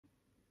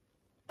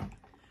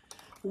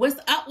What's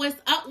up,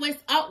 what's up,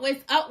 what's up,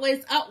 what's up,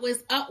 what's up,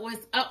 what's up,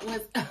 what's up,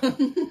 what's up?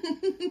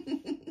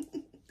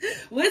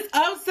 What's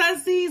up,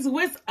 Sunseeds?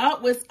 What's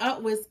up, what's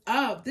up, what's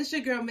up? This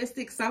your girl,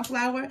 Mystic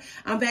Sunflower.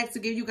 I'm back to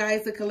give you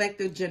guys a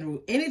collective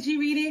general energy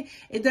reading.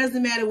 It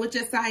doesn't matter what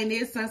your sign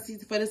is,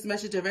 Sunseeds, for this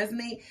message to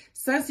resonate.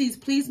 Sunseeds,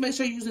 please make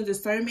sure you're using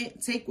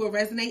discernment. Take what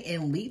resonates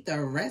and leave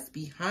the rest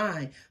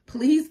behind.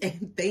 Please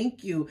and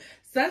thank you.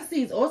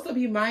 Sunseeds, also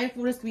be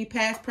mindful. This can be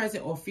past,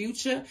 present, or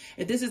future.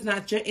 If this is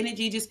not your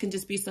energy, this can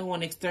just be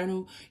someone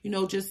external, you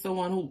know, just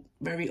someone who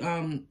very,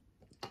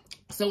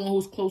 someone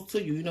who's close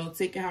to you, you know,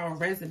 take it how it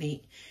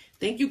resonates.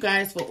 Thank you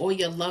guys for all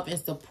your love and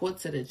support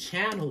to the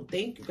channel.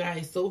 Thank you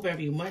guys so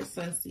very much,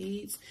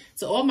 Sunseeds.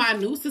 To all my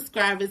new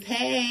subscribers,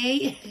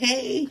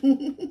 hey.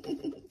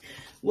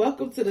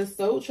 Welcome to the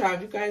Soul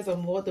Tribe. You guys are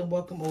more than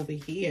welcome over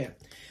here.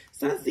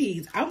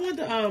 Sunseeds, I want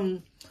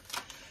to,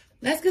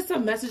 let's get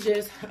some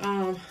messages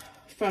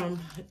from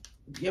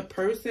your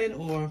person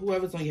or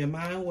whoever's on your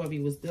mind, whoever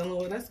you was dealing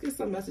with. Let's get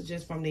some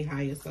messages from the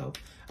higher self,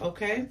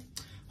 okay?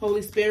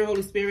 Holy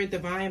Spirit,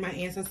 divine, my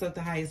ancestors of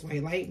the highest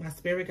white light, my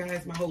spirit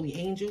guides, my holy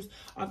angels,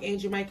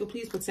 Archangel Michael,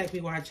 please protect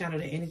me while I channel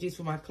the energies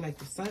for my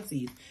collective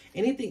Sunseeds.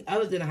 Anything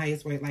other than the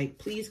highest white light,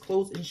 please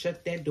close and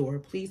shut that door.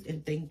 Please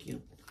and thank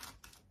you.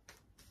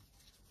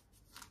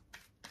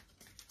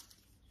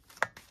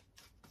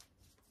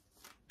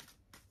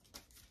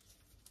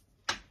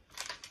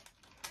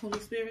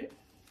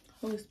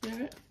 Holy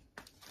Spirit,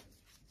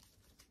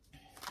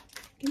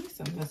 give me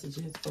some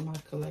messages for my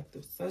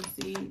collective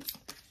Sunseeds.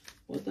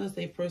 What does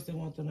a person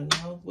want them to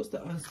know? What's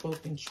the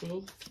unspoken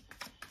truth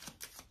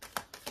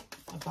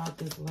about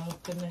this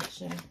love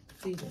connection?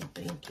 Please and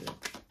thank you.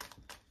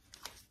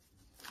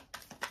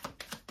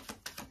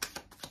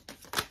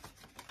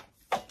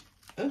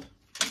 Oh,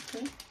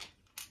 okay.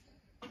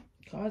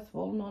 Cards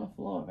falling on the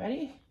floor.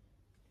 Ready?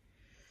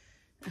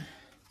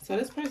 So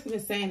this person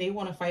is saying they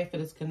want to fight for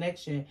this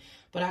connection,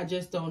 but I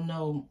just don't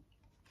know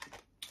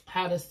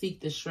how to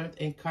seek the strength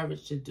and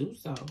courage to do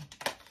so.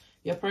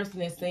 Your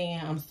person is saying,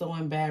 I'm so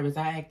embarrassed.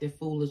 I acted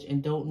foolish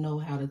and don't know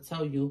how to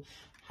tell you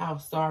how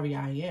sorry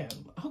I am.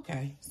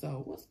 Okay,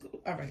 so what's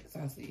good? All right,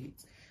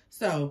 Sunseeds.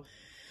 So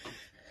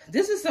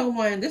this is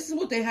someone, this is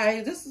what they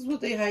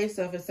higher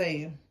self is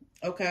saying.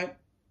 Okay.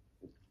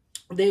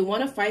 They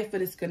want to fight for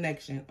this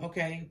connection,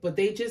 okay? But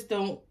they just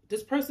don't,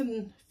 this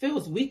person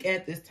feels weak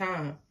at this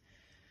time.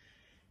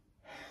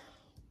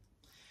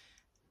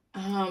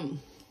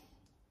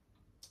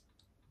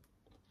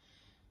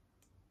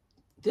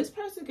 This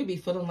person could be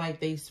feeling like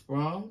they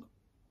sprung.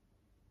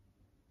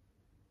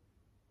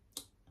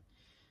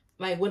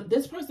 Like when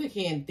this person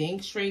can't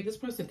think straight, this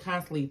person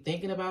constantly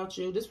thinking about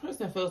you. This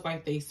person feels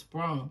like they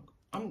sprung.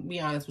 I'm gonna be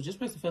honest with you. This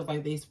person feels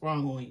like they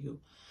sprung on you.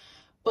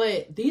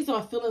 But these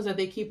are feelings that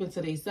they keep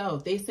into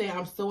themselves. They say,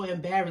 I'm so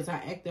embarrassed.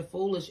 I acted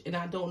foolish and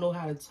I don't know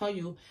how to tell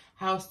you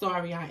how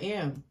sorry I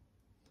am.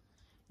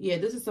 Yeah,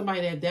 this is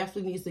somebody that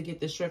definitely needs to get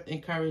the strength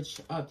and courage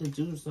up to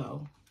do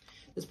so.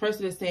 This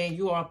person is saying,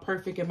 you are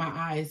perfect in my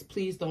eyes.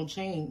 Please don't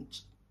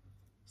change.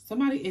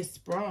 Somebody is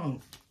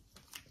sprung.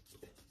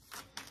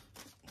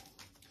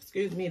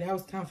 Excuse me, that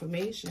was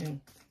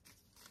confirmation.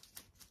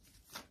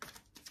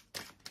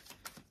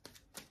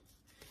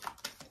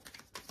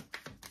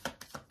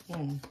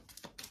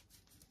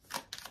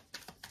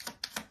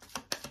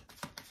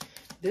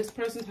 This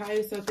person's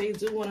higher self, they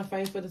do want to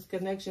fight for this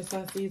connection,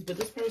 Sunseeds, but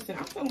this person,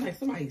 I'm feeling like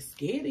somebody's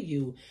scared of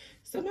you.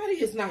 Somebody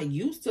is not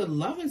used to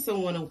loving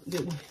someone.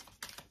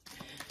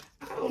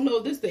 I don't know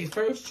if this is their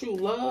first true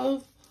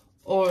love,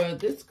 or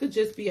this could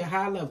just be a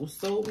high-level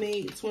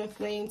soulmate, twin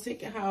flame,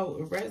 taking how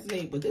it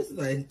resonates, but this is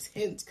an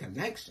intense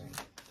connection,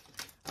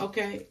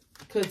 okay?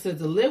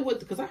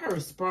 Because I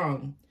heard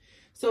sprung.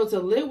 So to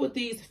live with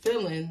these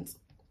feelings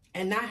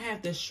and not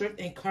have the strength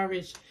and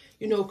courage,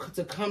 you know,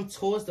 to come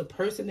towards the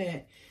person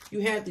that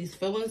you have these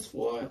feelings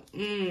for,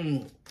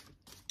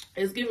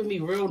 it's giving me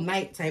real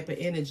night type of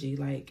energy,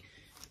 like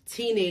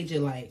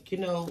teenager-like, you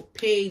know,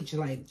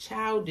 page-like,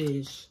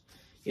 childish,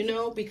 you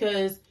know,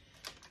 because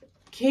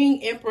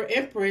King, Emperor,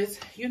 Empress,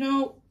 you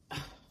know,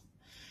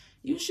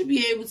 you should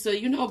be able to,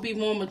 you know, be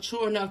more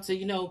mature enough to,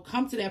 you know,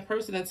 come to that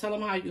person and tell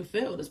them how you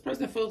feel. This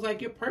person feels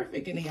like you're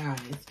perfect in their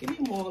eyes. Give me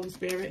more, Holy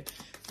Spirit,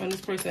 from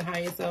this person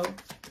higher self.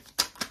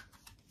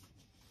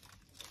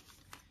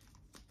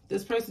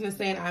 This person is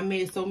saying, I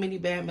made so many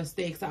bad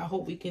mistakes. I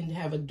hope we can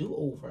have a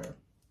do-over.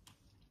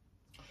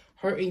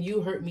 Hurting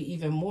you hurt me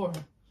even more.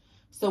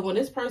 So when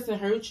this person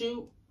hurt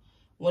you,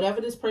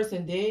 whatever this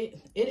person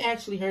did, it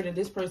actually hurted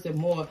this person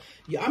more.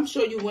 I'm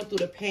sure you went through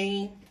the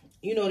pain,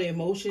 you know, the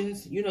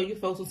emotions, you know, you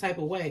felt some type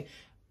of way.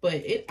 But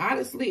it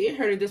honestly, it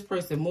hurted this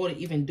person more to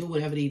even do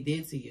whatever they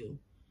did to you.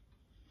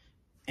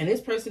 And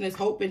this person is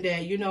hoping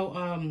that,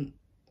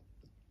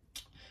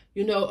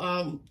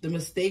 the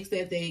mistakes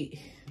that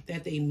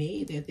they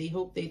made, that they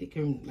hope they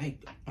can,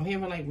 like, I'm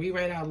hearing like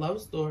rewrite our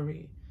love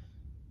story.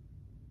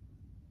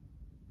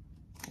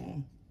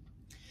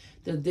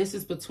 The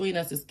distance between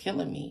us is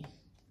killing me.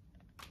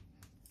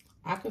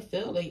 I could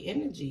feel the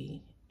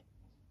energy.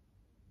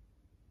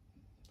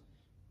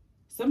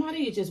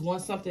 Somebody just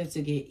wants something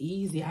to get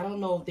easy. I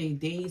don't know if their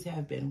days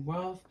have been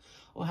rough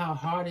or how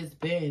hard it's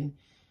been.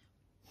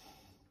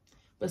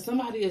 But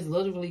somebody is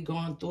literally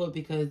going through it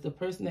because the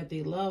person that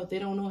they love, they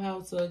don't know how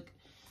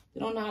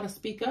to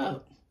speak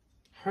up.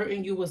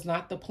 Hurting you was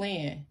not the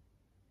plan.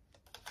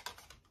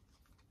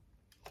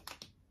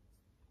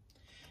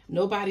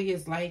 Nobody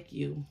is like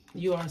you.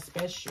 You are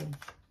special.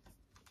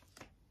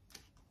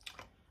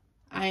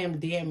 I am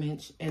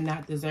damaged and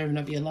not deserving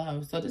of your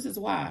love. So this is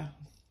why.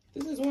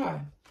 This is why.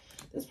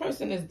 This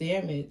person is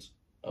damaged,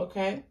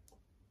 okay?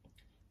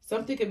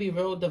 Something could be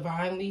real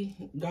divinely,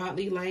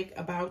 godly-like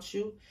about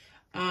you.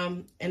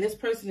 And this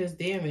person is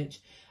damaged.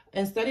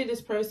 Instead of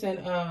this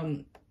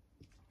person,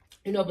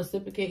 you know,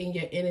 reciprocating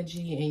your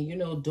energy and, you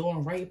know,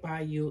 doing right by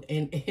you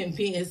and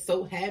being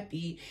so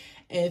happy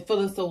and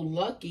feeling so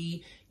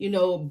lucky, you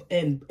know,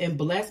 and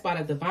blessed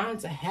by the divine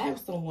to have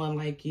someone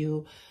like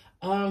you,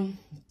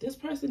 this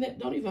person that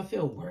don't even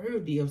feel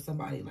worthy of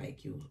somebody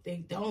like you.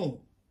 They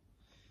don't.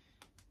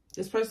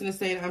 This person is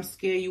saying, I'm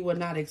scared you will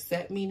not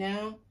accept me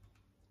now.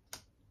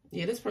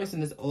 Yeah, this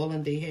person is all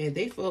in their head.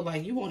 They feel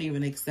like you won't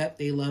even accept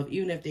their love,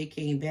 even if they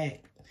came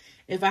back.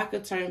 If I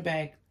could turn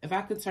back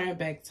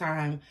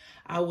time,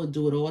 I would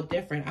do it all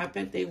different. I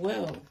bet they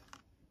will.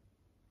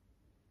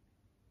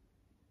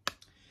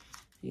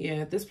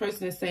 Yeah, this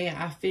person is saying,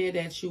 I fear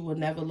that you will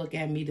never look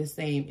at me the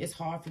same. It's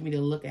hard for me to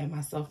look at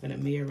myself in a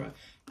mirror.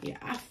 Yeah,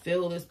 I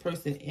feel this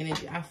person's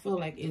energy. I feel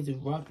like it's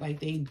rough,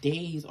 like their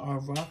days are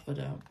rough for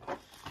them.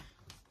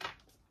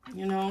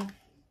 You know?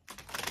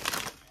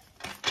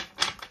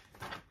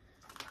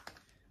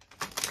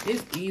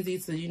 It's easy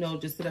to, you know,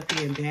 just sit up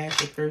here and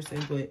bash a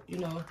person, but, you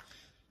know,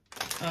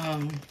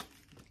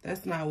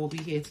 that's not what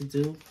we're here to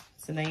do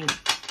tonight.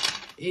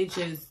 It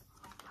just,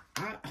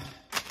 I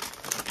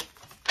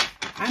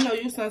know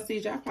you Sun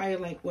Seeds, y'all probably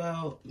like,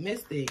 well,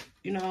 Mystic,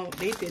 you know,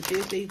 they did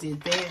this, they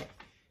did that.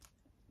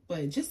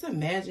 But just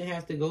imagine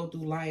have to go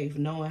through life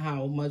knowing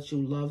how much you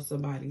love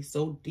somebody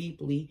so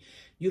deeply.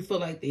 You feel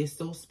like they're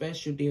so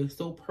special, they're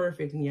so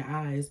perfect in your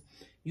eyes.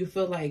 You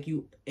feel like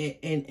you,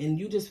 and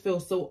you just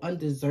feel so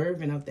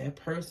undeserving of that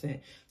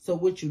person. So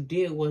what you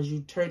did was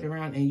you turned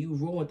around and you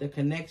ruined the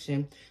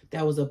connection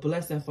that was a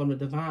blessing from the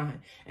divine.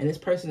 And this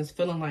person is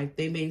feeling like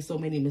they made so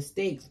many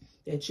mistakes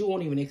that you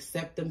won't even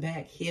accept them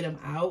back, hit them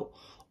out,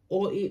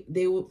 or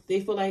they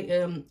feel like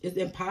it's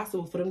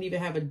impossible for them to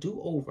even have a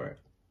do-over.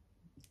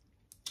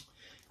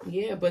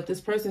 Yeah, but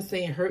this person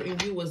saying hurting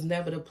you was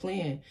never the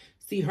plan.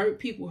 See, hurt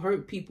people,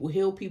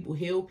 heal people,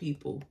 heal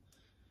people.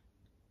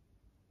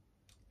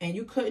 And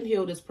you couldn't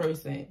heal this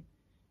person.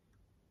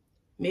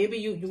 Maybe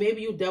you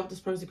dealt with this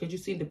person because you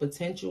seen the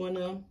potential in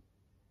them.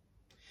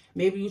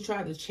 Maybe you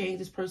tried to change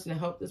this person and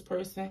help this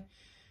person.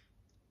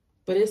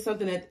 But it's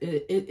something that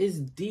it is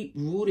deep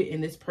rooted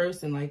in this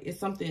person. Like it's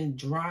something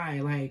dry.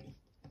 Like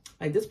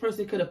this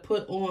person could have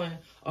put on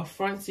a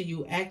front to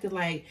you, acted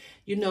like,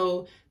 you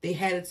know, they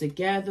had it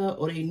together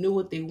or they knew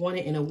what they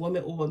wanted in a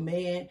woman or a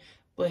man.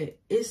 But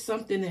it's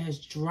something that is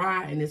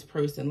dry in this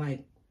person.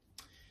 Like,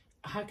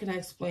 how can I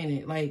explain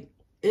it? Like,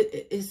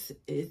 it's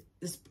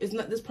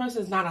not, this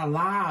person is not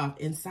alive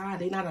inside.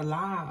 They're not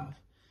alive.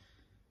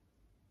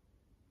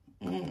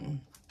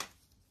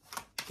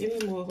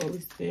 Give me more Holy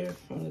Spirit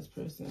from this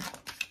person.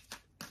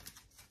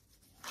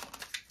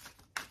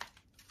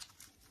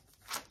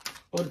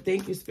 Or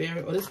thank you,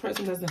 Spirit. Or this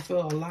person doesn't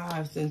feel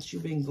alive since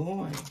you've been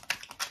gone.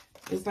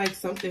 It's like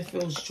something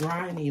feels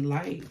dry in their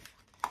life.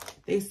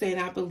 They say,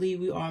 I believe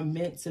we are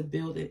meant to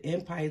build an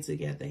empire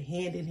together,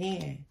 hand in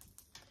hand.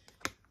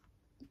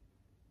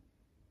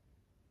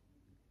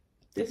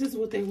 This is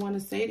what they want to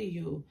say to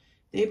you.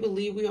 They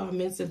believe we are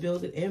meant to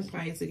build an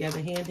empire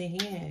together, hand in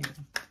hand.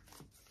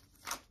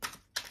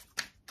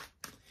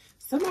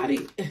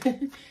 Somebody,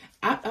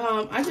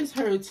 I just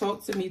heard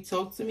talk to me.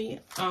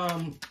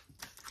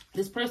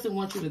 This person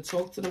wants you to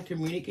talk to them,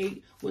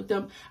 communicate with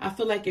them. I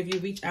feel like if you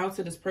reach out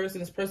to this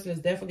person is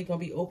definitely going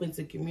to be open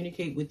to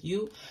communicate with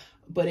you.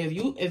 But if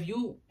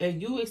you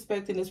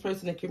expecting this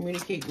person to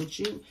communicate with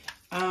you,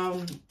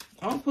 I'm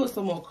gonna put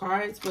some more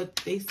cards, but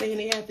they saying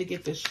they have to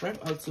get the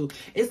strength up to.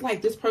 It's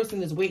like this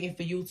person is waiting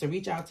for you to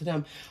reach out to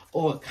them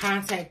or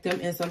contact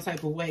them in some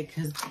type of way,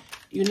 because,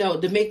 you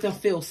know, to make them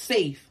feel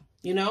safe,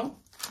 you know,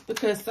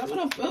 because some of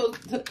them feel,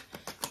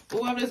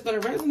 whoever is going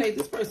to resonate,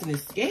 this person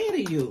is scared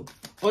of you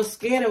or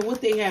scared of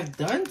what they have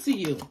done to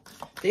you.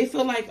 They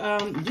feel like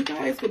you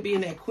guys could be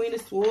in that Queen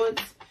of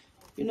Swords,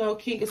 you know,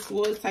 King of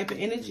Swords type of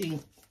energy.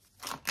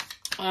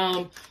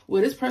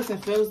 Where this person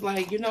feels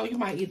like, you know, you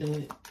might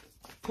either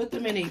put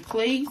them in a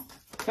place,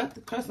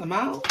 cuss them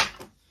out.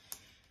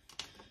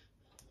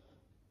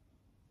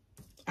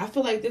 I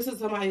feel like this is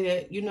somebody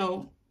that, you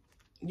know,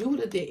 you would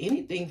have did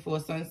anything for,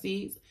 Sun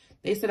Seeds.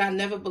 They said, I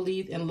never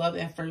believed in love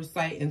at first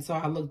sight until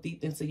I looked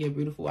deep into your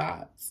beautiful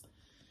eyes.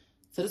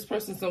 So this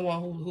person is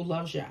someone who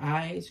loves your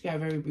eyes. You got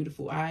very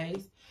beautiful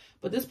eyes.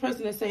 But this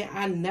person is saying,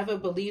 I never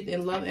believed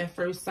in love at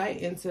first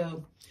sight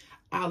until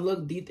I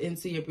looked deep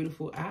into your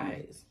beautiful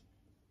eyes.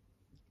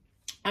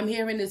 I'm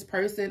hearing this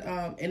person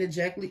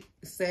energetically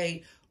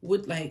say,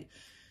 would like,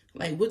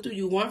 Like, what do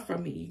you want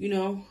from me? You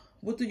know,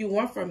 what do you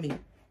want from me?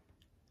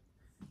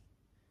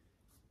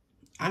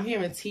 I'm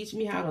hearing teach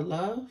me how to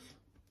love.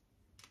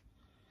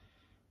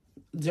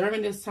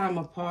 During this time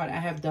apart, I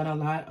have done a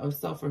lot of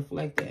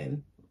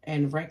self-reflecting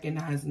and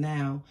recognize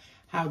now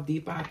how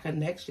deep our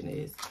connection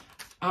is.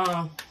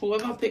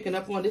 Whoever I'm picking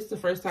up on, this is the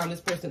first time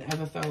this person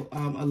ever felt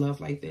a love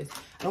like this.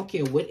 I don't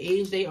care what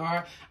age they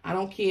are. I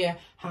don't care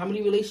how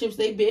many relationships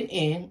they've been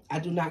in. I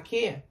do not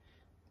care.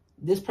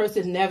 This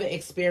person never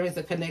experienced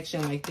a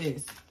connection like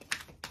this.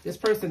 This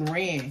person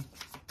ran.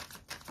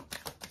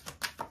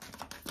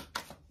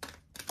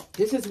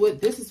 This is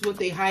what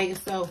their higher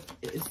self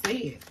is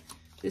saying.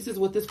 This is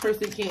what this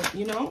person can't,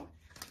 you know,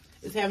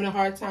 is having a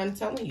hard time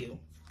telling you.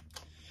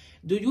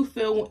 Do you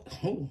feel,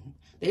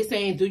 they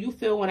saying, do you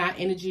feel when our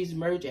energies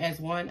merge as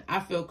one? I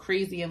feel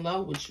crazy in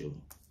love with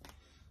you.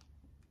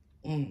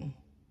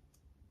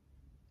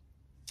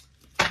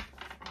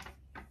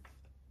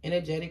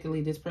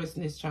 Energetically, this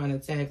person is trying to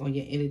tag on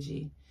your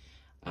energy.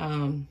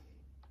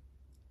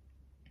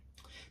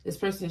 This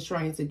person is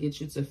trying to get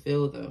you to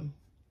feel them.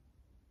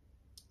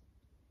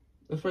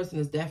 This person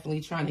is definitely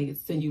trying to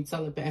send you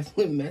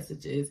telepathic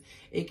messages.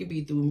 It could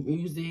be through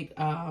music,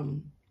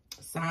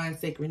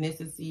 signs,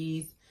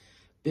 synchronicities,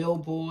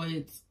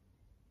 billboards.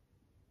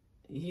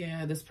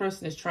 Yeah, this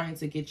person is trying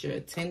to get your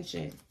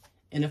attention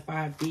in a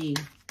 5D.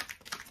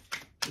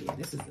 Yeah,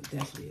 this is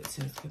definitely a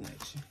tense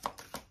connection.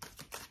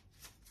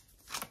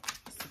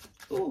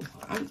 Ooh,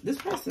 this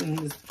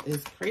person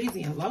is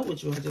crazy in love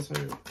with you, I just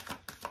heard.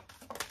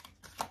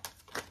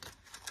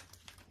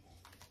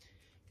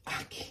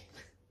 I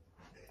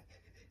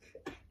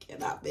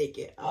cannot make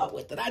it up.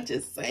 What did I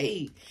just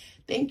say?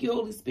 Thank you,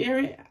 Holy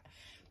Spirit.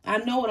 I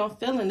know what I'm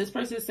feeling. This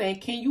person is saying,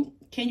 can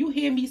you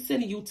hear me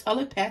sending you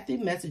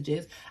telepathic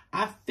messages?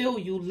 I feel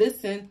you.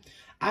 Listen.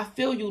 I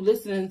feel you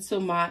listening to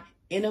my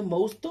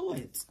innermost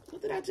thoughts.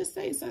 What did I just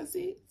say,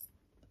 Sunseeds?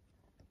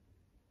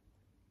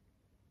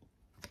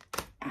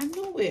 I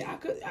knew it.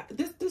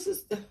 This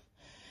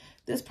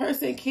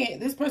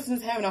person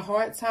is having a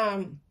hard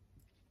time.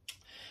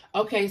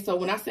 Okay, so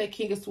when I said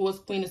King of Swords,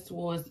 Queen of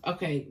Swords,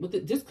 okay,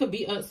 this could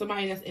be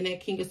somebody that's in that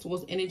King of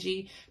Swords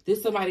energy. This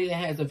is somebody that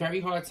has a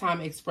very hard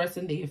time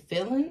expressing their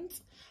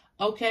feelings,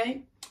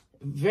 okay?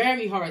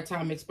 Very hard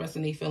time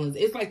expressing their feelings.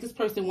 It's like this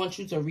person wants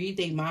you to read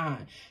their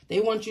mind. They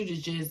want you to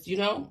just, you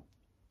know,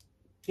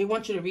 they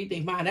want you to read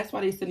their mind. That's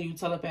why they send you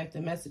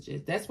telepathic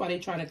messages. That's why they're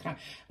trying to,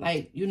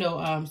 like, you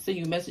know, send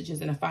you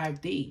messages in a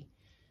 5D.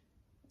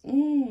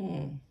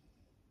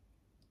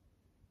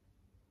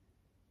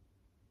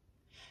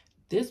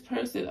 This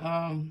person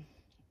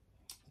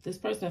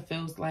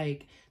feels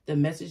like the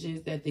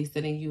messages that they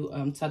sending you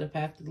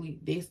telepathically,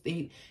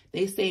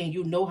 they saying,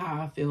 you know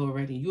how I feel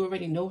already. You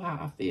already know how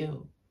I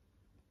feel.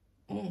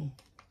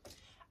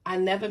 I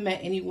never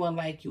met anyone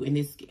like you in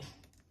this.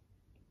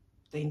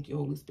 Thank you,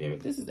 Holy Spirit.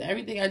 This is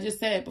everything I just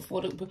said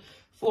before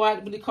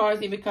the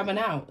cards even coming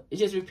out. It's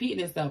just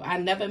repeating itself. I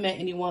never met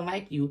anyone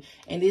like you,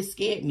 and it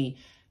scared me.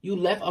 You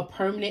left a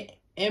permanent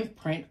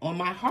imprint on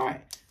my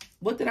heart.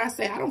 What did I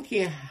say? I don't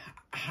care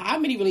how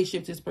many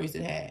relationships this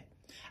person had.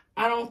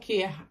 I don't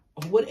care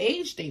what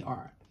age they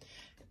are.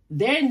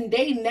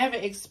 They never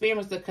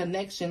experienced a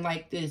connection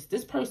like this.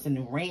 This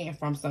person ran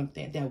from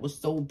something that was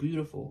so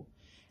beautiful.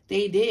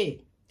 They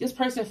did. This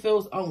person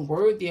feels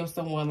unworthy of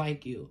someone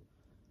like you.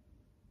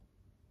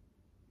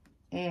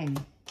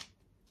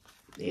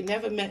 They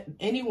never met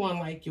anyone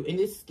like you, and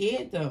it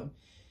scared them.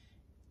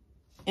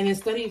 And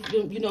instead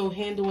of, you know,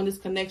 handling this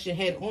connection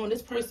head on,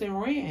 this person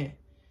ran.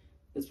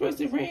 This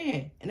person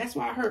ran. And that's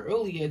why I heard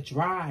earlier,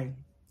 dry.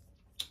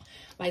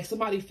 Like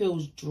somebody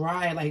feels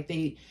dry, like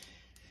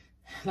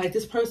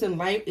this person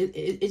life,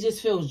 it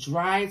just feels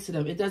dry to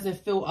them. It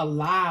doesn't feel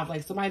alive.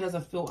 Like somebody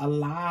doesn't feel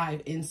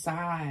alive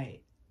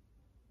inside.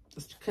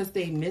 It's because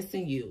they're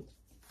missing you.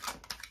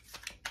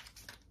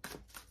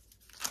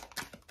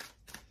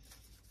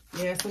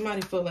 Yeah,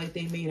 somebody felt like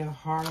they made a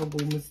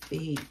horrible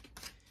mistake.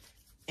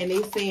 And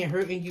they saying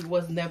hurting you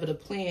was never the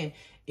plan.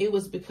 It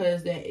was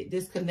because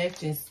this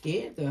connection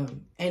scared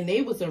them. And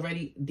they was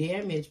already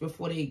damaged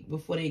before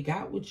they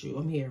got with you,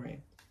 I'm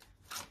hearing.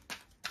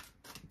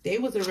 They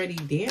was already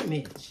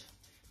damaged.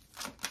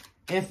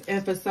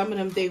 And for some of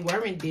them, they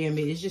weren't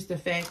damaged. It's just the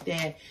fact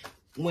that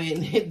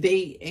when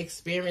they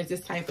experience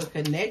this type of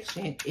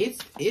connection,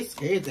 it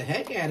scares the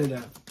heck out of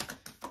them.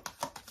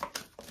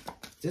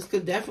 This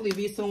could definitely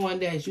be someone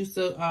that's used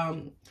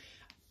to,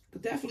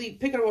 definitely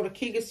pick up on the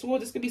King of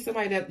Swords. This could be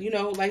somebody that, you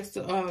know, likes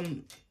to,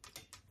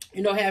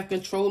 you know, have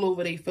control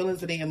over their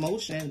feelings and their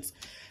emotions,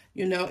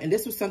 you know, and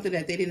this was something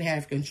that they didn't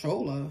have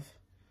control of.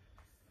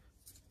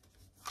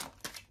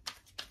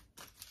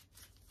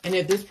 And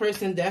if this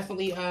person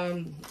definitely,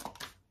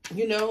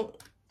 you know,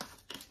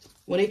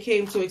 when it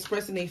came to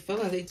expressing their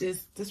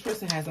feelings, this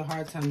person has a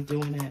hard time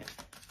doing that.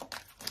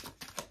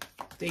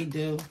 They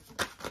do.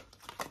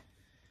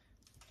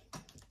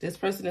 This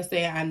person is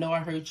saying, I know I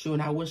hurt you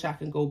and I wish I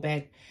could go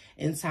back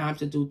in time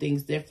to do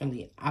things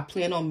differently. I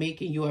plan on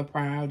making you a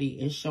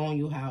priority and showing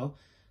you how,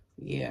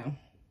 yeah.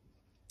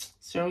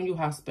 showing you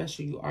how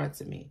special you are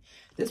to me.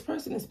 This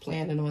person is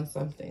planning on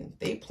something.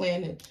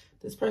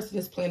 This person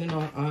is planning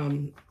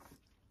on,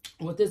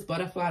 with this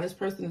butterfly, this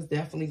person is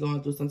definitely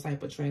going through some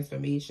type of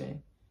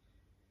transformation.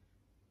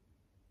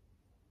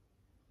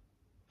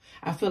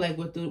 I feel like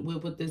with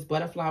this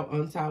butterfly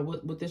on top,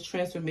 with this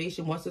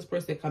transformation, once this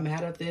person come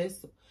out of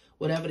this,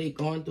 whatever they're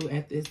going through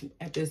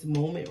at this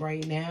moment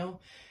right now,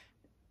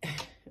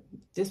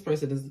 this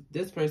person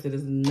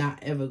is not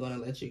ever gonna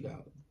let you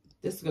go.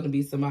 This is gonna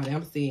be somebody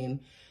I'm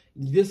seeing.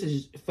 This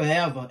is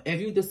forever. If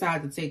you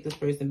decide to take this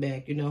person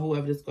back, you know,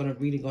 whoever this gonna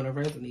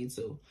resonate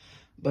to.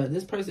 But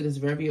this person is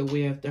very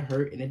aware of the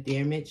hurt and the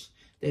damage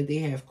that they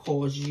have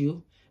caused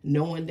you,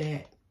 knowing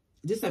that.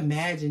 Just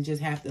imagine just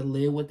have to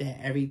live with that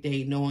every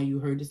day, knowing you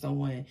hurt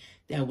someone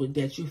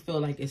that you feel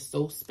like is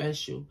so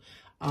special,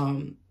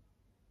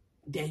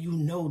 that you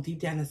know deep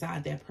down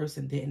inside that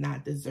person did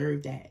not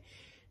deserve that.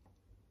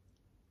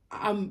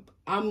 I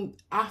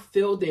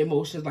feel the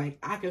emotions, like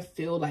I can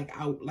feel like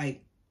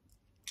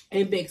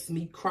it makes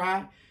me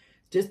cry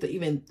just to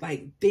even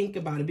like think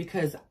about it,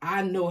 because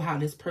I know how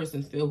this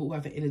person feel,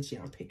 whoever energy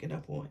I'm picking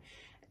up on.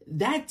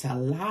 That's a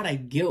lot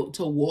of guilt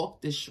to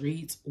walk the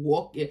streets,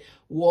 walk day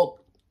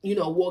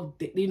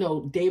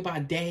by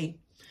day,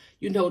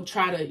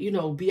 try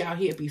to, be out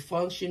here, be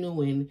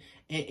functional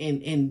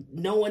and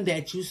knowing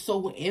that you're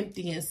so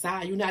empty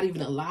inside, you're not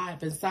even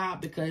alive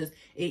inside, because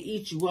it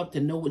eats you up to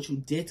know what you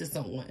did to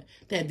someone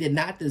that did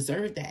not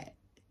deserve that.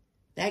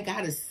 That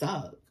gotta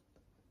suck.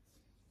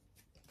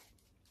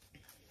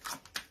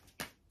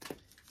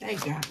 That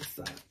gotta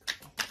suck.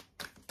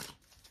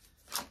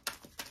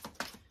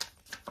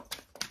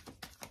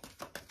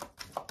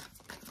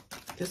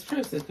 This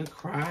person could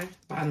cry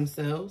by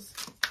themselves.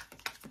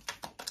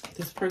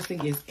 This person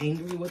gets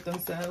angry with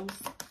themselves.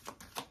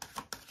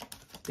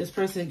 This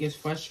person gets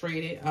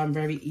frustrated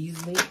very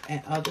easily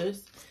at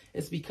others.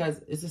 It's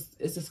because it's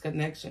this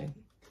connection.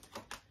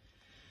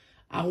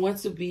 I want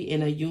to be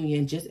in a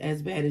union just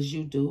as bad as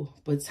you do,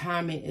 but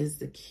timing is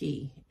the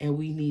key, and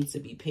we need to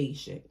be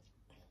patient.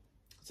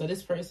 So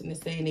this person is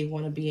saying they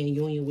want to be in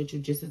union with you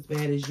just as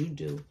bad as you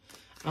do.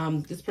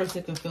 This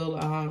person could feel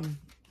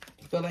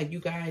like you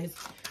guys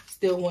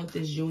still want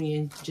this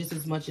union just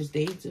as much as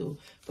they do,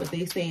 but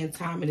they saying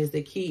timing is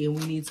the key and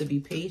we need to be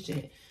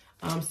patient.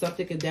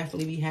 Something could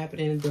definitely be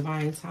happening in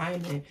divine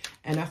timing,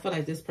 and I feel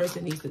like this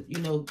person needs to,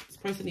 this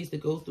person needs to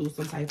go through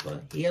some type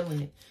of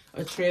healing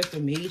or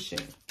transformation.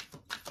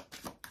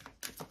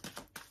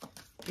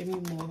 Give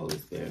me more, Holy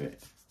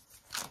Spirit.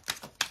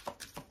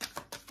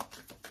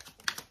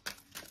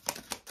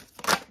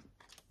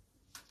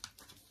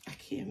 I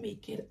can't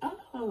make it up.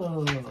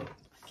 I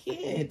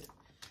can't.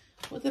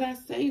 What did I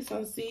say,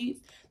 Sun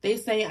Seeds? They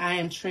say I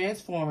am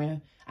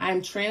transforming,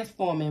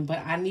 but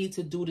I need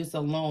to do this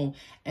alone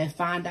and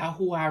find out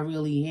who I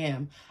really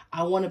am.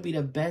 I want to be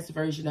the best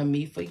version of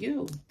me for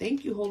you.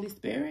 Thank you, Holy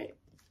Spirit.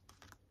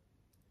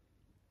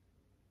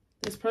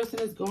 This person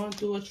is going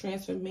through a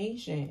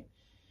transformation.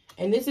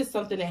 And this is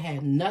something that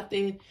had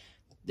nothing.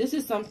 This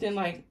is something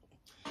like,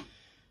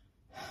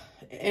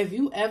 if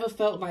you ever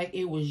felt like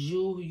it was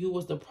you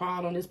was the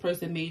problem, this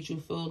person made you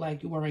feel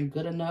like you weren't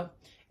good enough.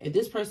 If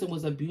this person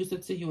was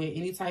abusive to you in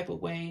any type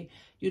of way,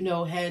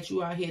 had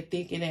you out here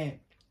thinking that,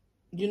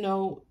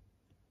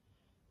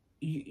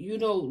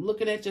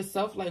 looking at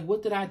yourself like,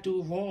 what did I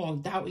do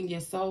wrong? Doubting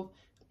yourself.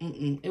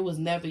 It was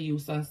never you,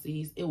 Sun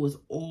Seeds. It was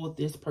all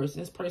this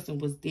person. This person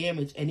was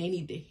damaged and they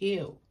need to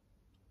heal.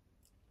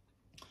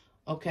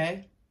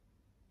 Okay?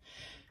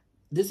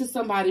 This is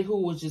somebody who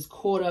was just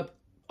caught up,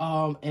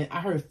 and I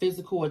heard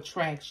physical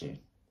attraction.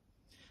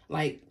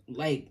 Like,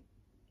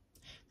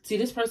 see,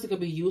 this person could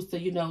be used to,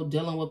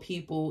 dealing with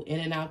people in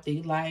and out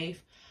their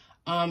life.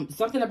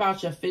 Something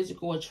about your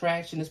physical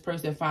attraction, this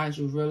person finds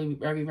you really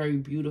very, very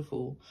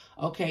beautiful.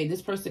 Okay,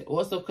 this person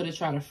also could have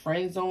tried to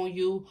friend zone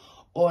you,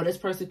 or this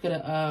person could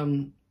have,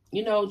 I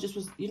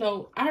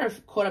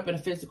heard caught up in a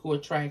physical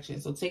attraction.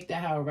 So take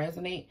that how it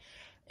resonates.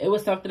 It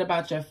was something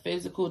about your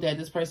physical that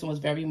this person was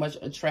very much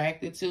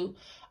attracted to.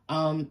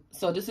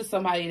 So this is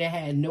somebody that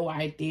had no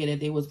idea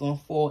that they was going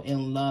to fall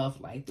in love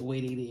like the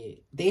way they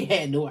did. They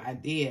had no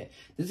idea.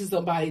 This is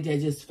somebody that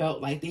just felt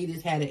like they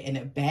just had it in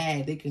a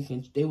bag.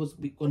 They was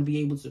going to be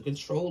able to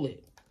control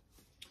it.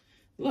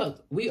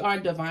 Look, we are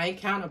divine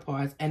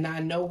counterparts, and I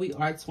know we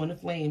are twin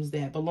flames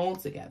that belong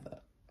together.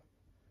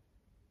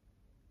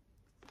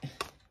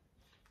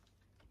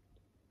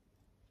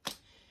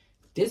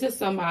 This is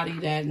somebody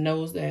that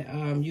knows that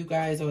you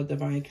guys are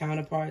divine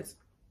counterparts.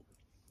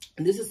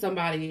 And this is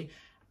somebody,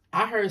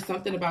 I heard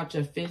something about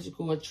your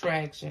physical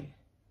attraction.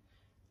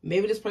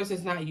 Maybe this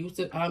person's not used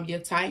to your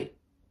type.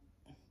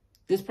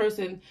 This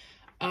person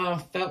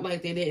felt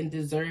like they didn't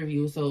deserve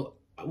you. So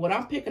what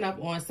I'm picking up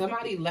on,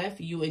 somebody left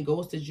you and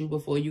ghosted you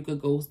before you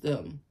could ghost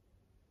them.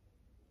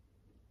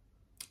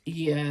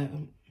 Yeah.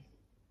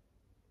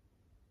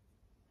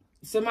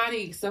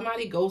 Somebody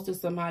ghosted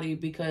somebody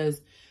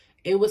because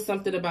it was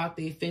something about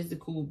their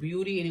physical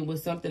beauty, and it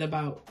was something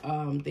about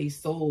their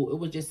soul. It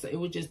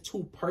was just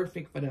too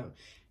perfect for them.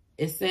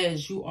 It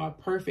says, you are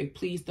perfect.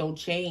 Please don't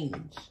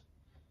change.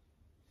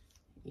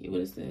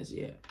 What it says,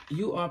 yeah.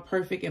 You are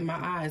perfect in my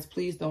eyes.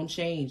 Please don't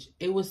change.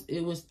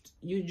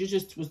 You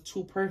just was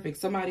too perfect.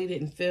 Somebody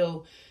didn't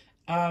feel,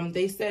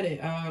 they said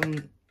it,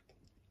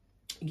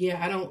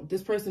 yeah,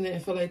 this person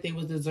didn't feel like they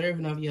was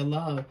deserving of your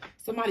love.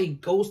 Somebody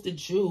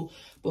ghosted you,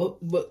 but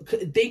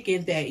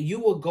thinking that you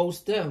would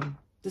ghost them.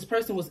 This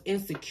person was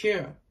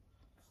insecure.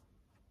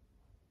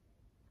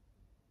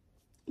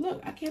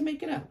 Look, I can't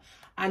make it up.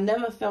 I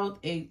never felt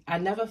a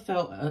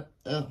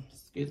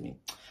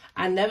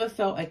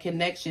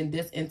connection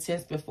this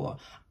intense before.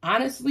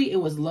 Honestly, it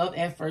was love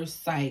at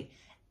first sight,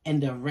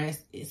 and the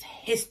rest is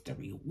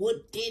history.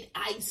 What did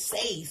I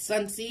say,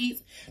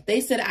 Sunseeds?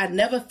 They said I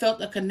never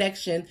felt a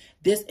connection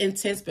this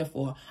intense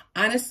before.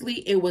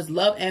 Honestly, it was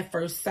love at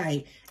first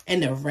sight,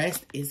 and the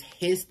rest is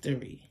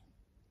history.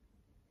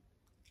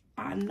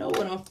 I know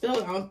what I'm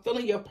feeling. I'm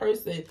feeling your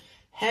person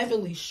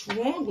heavily,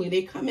 strongly.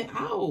 They coming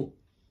out.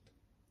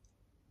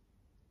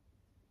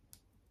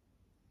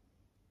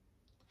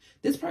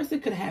 This person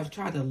could have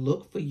tried to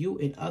look for you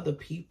in other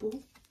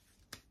people,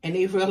 and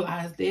they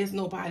realized there's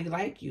nobody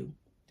like you.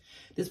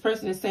 This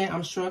person is saying,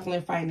 I'm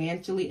struggling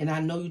financially, and I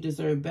know you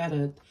deserve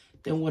better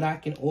than what I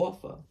can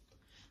offer.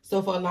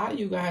 So for a lot of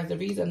you guys,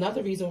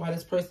 another reason why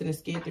this person is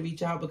scared to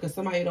reach out, because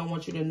somebody don't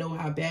want you to know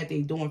how bad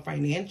they're doing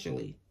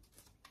financially.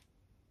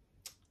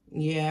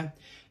 Yeah,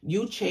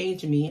 you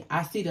change me.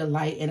 I see the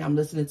light, and I'm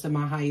listening to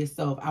my higher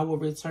self. I will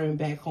return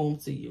back home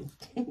to you.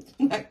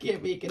 I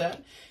can't make it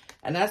up.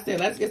 And I said,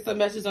 let's get some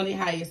messages on the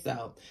higher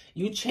self.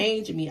 You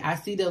change me. I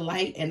see the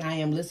light, and I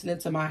am listening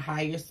to my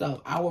higher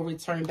self. I will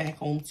return back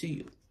home to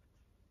you.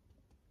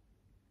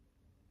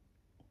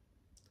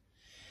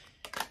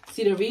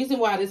 See, the reason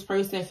why this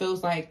person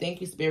feels like,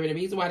 thank you, Spirit, the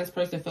reason why this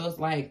person feels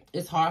like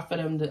it's hard for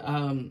them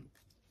to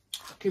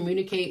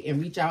communicate and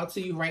reach out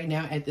to you right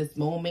now at this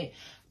moment,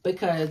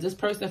 because this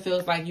person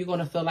feels like you're going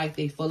to feel like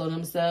they full of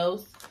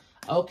themselves,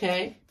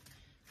 okay?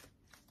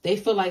 They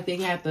feel like they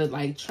have to,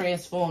 like,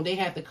 transform. They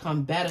have to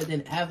come better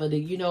than ever, to,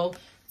 you know,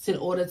 in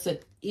order to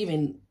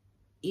even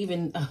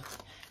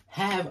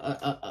have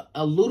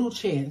a little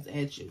chance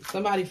at you.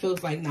 Somebody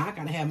feels like, nah, I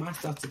got to have my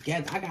stuff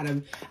together. I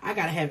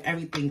gotta have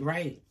everything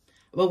right.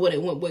 But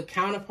with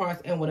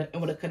counterparts and with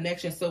a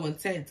connection so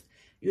intense,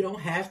 you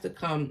don't have to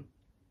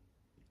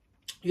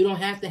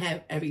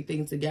have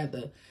everything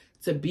together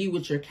to be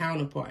with your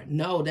counterpart.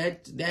 No,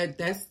 that's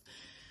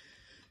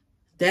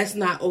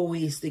not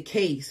always the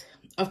case.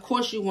 Of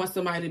course, you want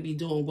somebody to be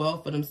doing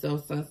well for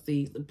themselves,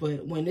 Sunseeds.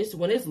 But when it's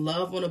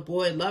love on a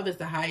board, love is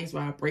the highest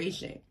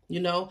vibration. You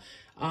know,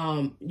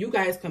 you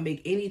guys can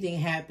make anything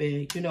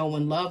happen, you know,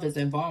 when love is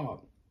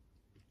involved.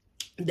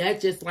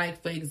 That's just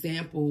like, for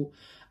example,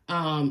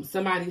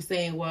 somebody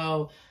saying,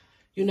 well,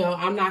 you know,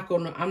 I'm not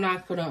gonna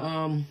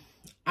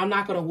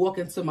walk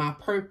into my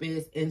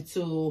purpose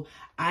until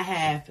I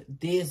have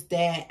this,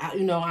 that,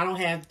 you know, I don't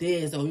have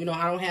this, or, you know,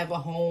 I don't have a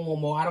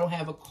home, or I don't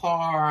have a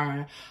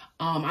car,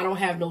 I don't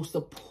have no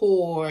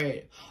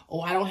support,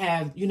 or I don't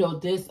have, you know,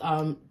 this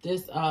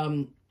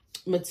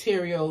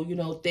material, you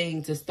know,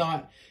 thing to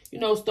start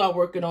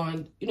working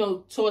on, you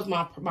know, towards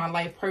my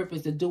life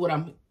purpose, to do what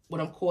I'm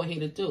called here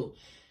to do.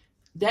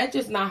 That's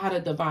just not how the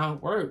divine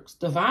works.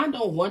 Divine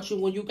don't want you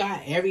when you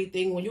got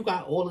everything, when you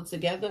got all it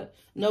together.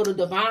 No, the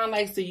divine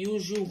likes to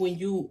use you when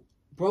you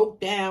broke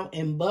down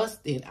and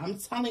busted. I'm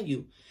telling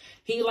you,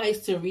 he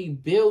likes to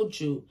rebuild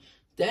you.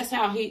 That's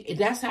how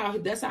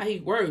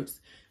he works.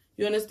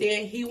 You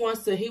understand? He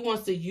wants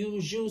to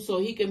use you so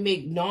he can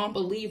make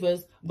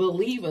non-believers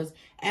believers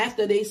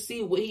after they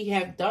see what he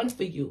have done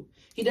for you.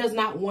 He does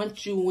not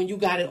want you when you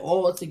got it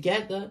all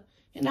together.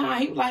 And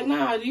he like,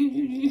 nah,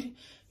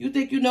 you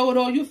think you know it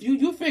all?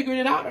 You figured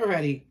it out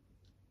already.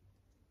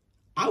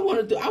 I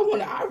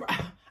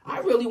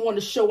really want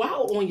to show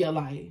out on your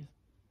life.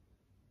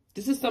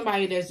 This is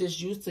somebody that's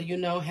just used to, you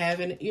know,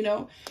 having, you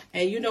know,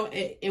 and, you know,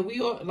 and we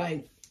all,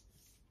 like,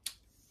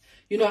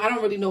 you know, I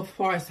don't really know as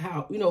far as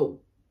how, you know,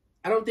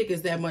 I don't think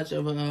it's that much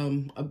of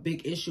a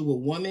big issue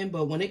with women,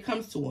 but when it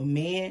comes to a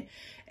man,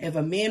 if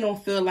a man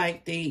don't feel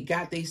like they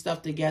got their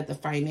stuff together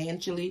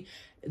financially,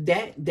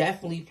 that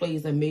definitely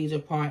plays a major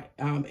part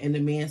in the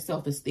man's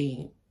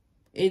self-esteem.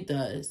 It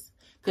does,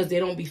 because they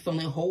don't be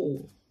feeling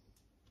whole.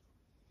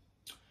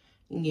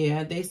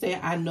 Yeah, they say,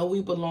 I know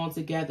we belong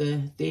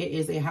together. There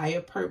is a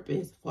higher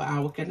purpose for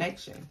our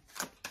connection.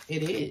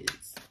 It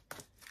is.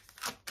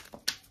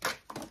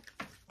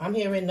 I'm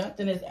hearing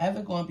nothing is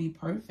ever going to be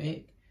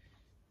perfect.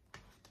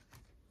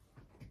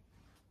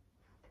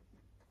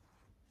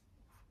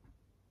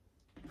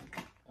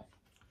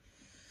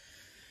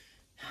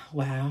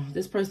 Wow,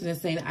 this person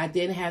is saying, I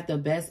didn't have the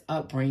best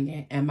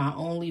upbringing, and my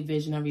only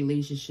vision of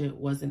relationship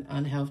was an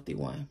unhealthy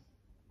one.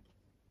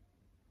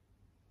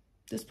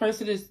 This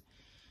person is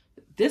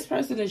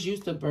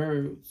used to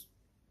birds.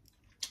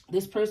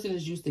 This person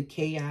is used to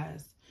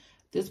chaos.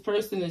 This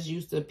person is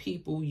used to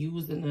people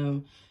using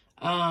them.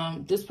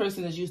 This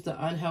person is used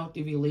to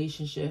unhealthy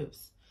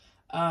relationships.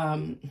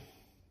 Damn.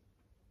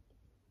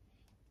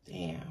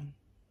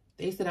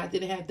 They said I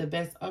didn't have the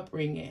best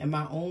upbringing, and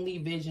my only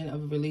vision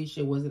of a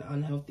relationship was an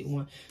unhealthy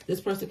one. This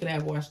person could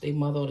have watched their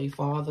mother or their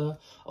father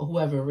or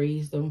whoever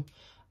raised them.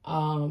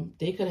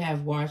 They could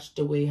have watched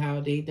the way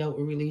how they dealt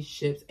with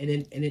relationships,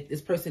 and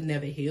this person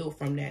never healed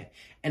from that,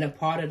 and a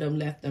part of them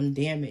left them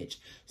damaged.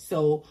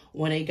 So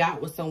when they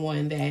got with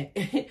someone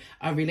that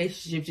a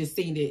relationship just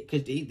seen it,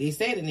 because they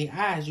said in their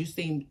eyes, you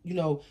seem, you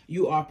know,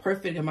 you are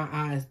perfect in my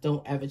eyes,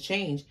 don't ever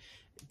change.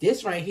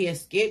 This right here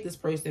scared this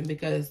person,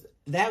 because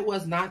that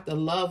was not the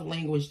love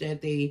language that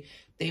they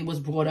was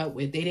brought up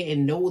with. They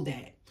didn't know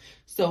that.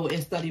 So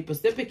instead of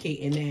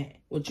reciprocating that,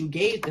 what you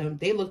gave them,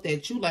 they looked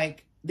at you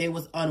like they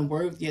was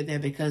unworthy of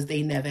that, because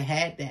they never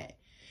had that.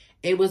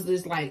 It was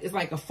just like, it's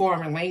like a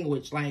foreign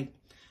language. Like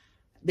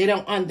they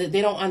don't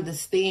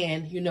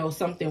understand, you know,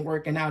 something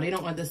working out. They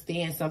don't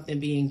understand something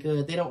being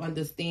good. They don't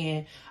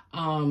understand,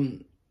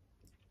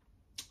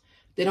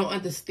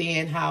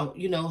 how,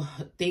 you know,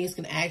 things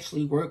can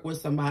actually work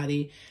with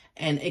somebody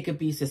and it could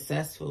be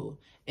successful.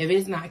 If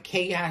it's not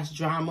chaos,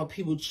 drama,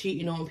 people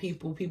cheating on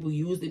people, people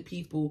using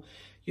people,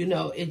 you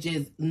know, it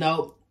just,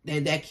 no,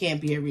 that can't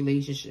be a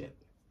relationship.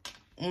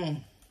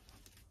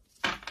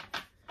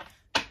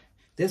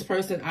 This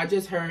person, I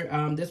just heard,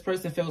 this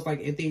person feels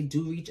like if they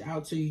do reach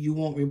out to you, you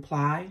won't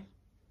reply.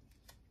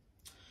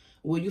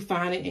 Will you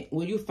find it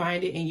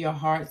in your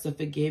heart to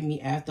forgive me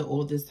after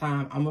all this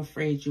time? I'm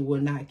afraid you will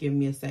not give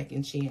me a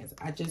second chance.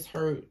 I just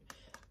heard,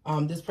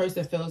 this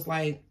person feels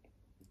like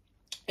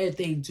if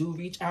they do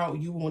reach out,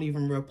 you won't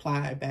even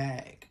reply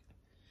back.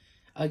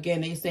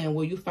 Again, they saying,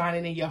 will you find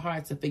it in your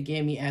heart to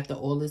forgive me after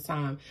all this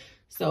time?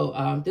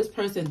 So, this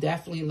person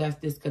definitely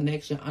left this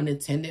connection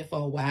unattended for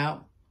a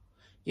while.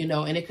 You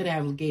know, and it could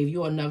have gave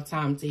you enough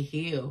time to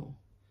heal.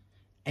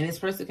 And this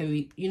person can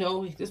be, you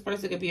know, this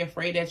person could be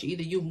afraid that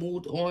either you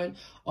moved on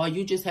or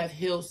you just have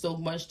healed so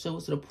much to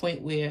the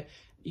point where,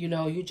 you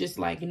know, you just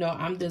like, you know,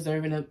 I'm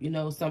deserving of, you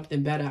know,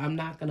 something better. I'm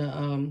not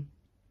gonna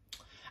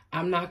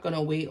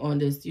wait on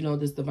this, you know,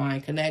 this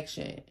divine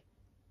connection.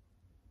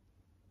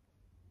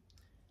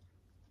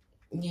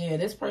 Yeah,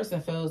 this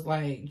person feels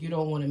like you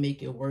don't want to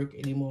make it work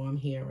anymore, I'm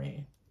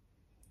hearing.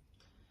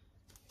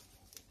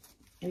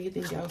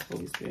 Anything else,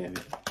 Holy Spirit?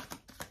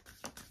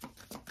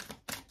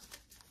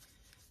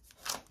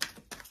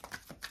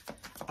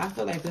 I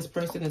feel like this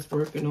person is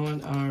working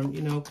on,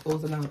 you know,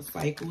 closing out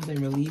cycles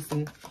and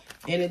releasing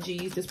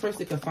energies. This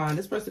person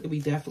could be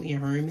definitely a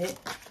hermit,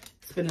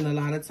 spending a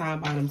lot of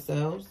time by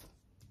themselves.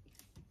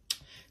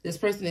 This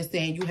person is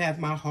saying, you have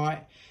my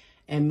heart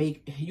and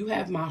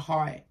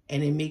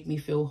it make me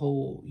feel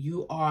whole.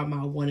 You are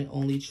my one and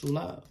only true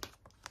love.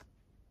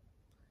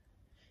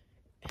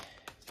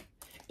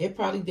 It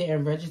probably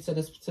didn't register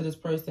to this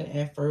person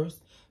at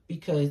first,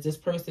 because this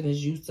person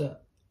is used to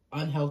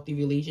unhealthy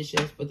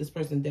relationships, but this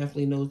person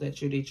definitely knows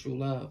that you're their true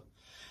love.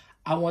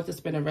 I want to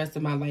spend the rest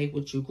of my life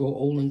with you, grow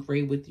old and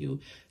gray with you.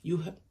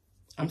 Grow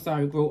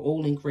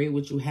old and gray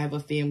with you, have a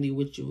family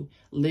with you,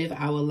 live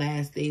our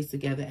last days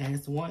together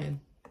as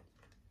one.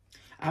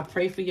 I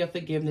pray for your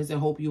forgiveness and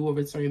hope you will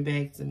return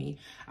back to me.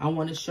 I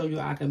want to show you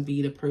I can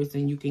be the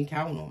person you can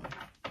count on.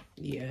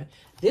 Yeah,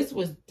 this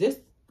was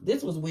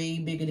way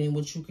bigger than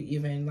what you could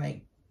even,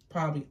 like,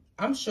 probably.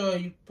 I'm sure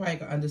you probably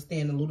can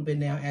understand a little bit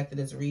now after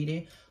this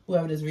reading,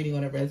 whoever this reading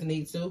going to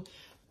resonate to.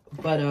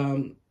 But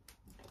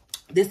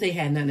this ain't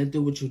had nothing to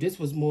do with you. This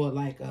was more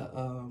like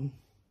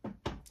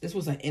this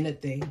was an inner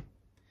thing.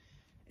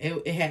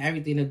 It had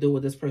everything to do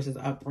with this person's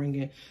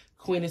upbringing.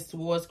 Queen of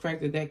Swords,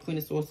 corrected that. Queen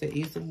of Swords said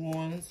Ace of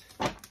Wands.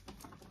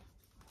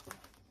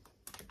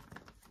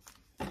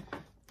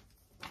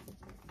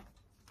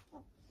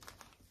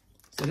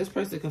 So this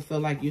person could feel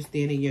like you're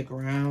standing your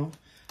ground.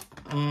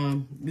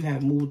 You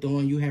have moved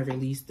on. You have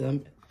released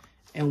them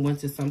and went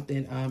to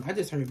something. I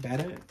just heard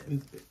better.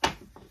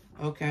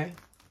 Okay.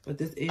 But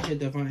this is your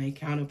divine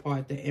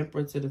counterpart, the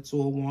Emperor to the Two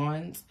of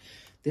Wands.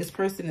 This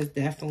person is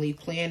definitely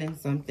planning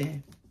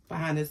something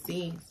behind the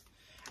scenes.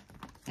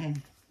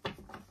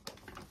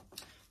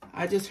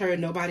 I just heard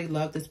nobody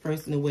loved this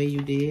person the way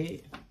you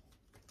did.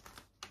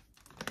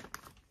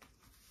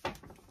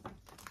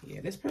 Yeah,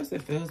 this person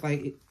feels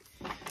like it.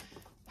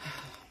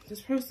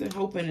 This person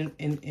hoping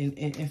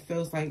and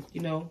feels like,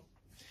 you know,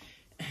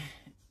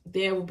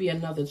 there will be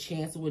another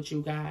chance with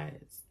you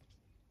guys.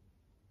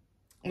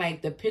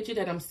 Like, the picture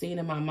that I'm seeing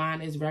in my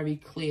mind is very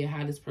clear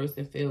how this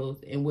person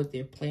feels and what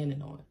they're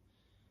planning on.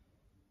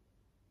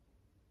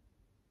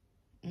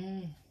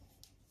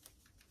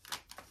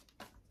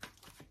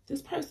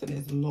 This person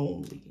is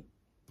lonely.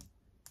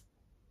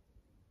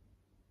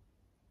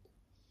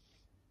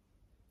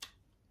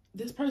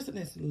 This person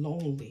is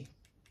lonely.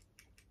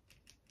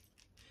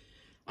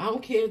 I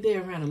don't care if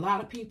they're around a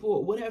lot of people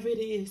or whatever it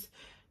is,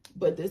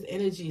 but this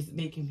energy is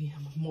making me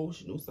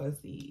emotional,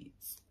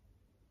 Sunseeds.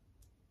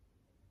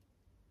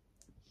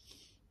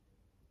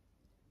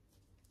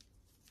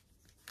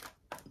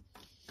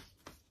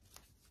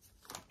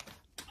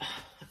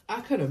 I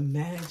couldn't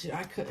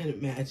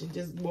imagine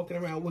just walking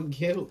around with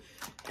guilt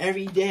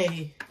every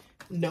day,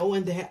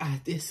 knowing that I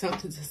did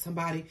something to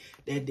somebody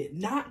that did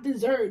not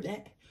deserve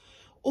that,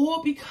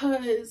 or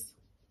because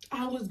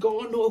I was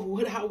going off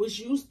what I was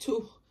used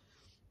to.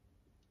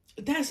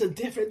 That's a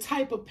different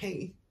type of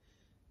pain.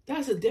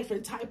 That's a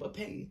different type of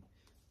pain.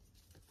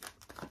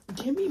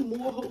 Give me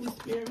more, Holy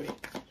Spirit.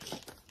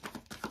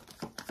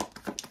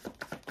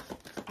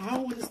 I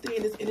don't want to stay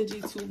in this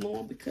energy too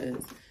long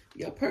because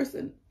your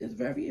person is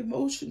very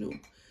emotional.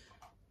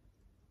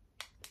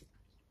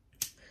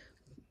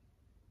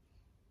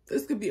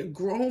 This could be a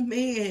grown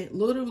man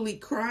literally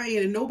crying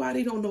and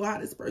nobody don't know how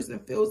this person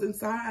feels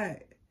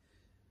inside.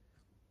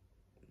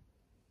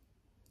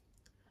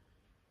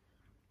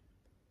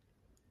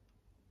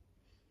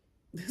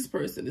 This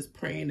person is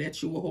praying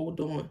that you will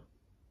hold on.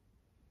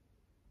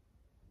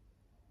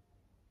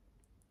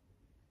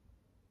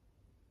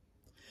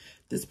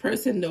 This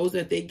person knows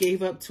that they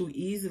gave up too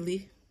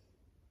easily.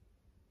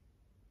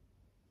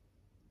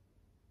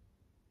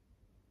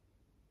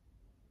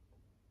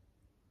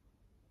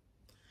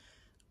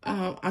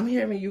 I'm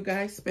hearing you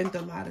guys spent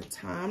a lot of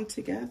time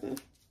together.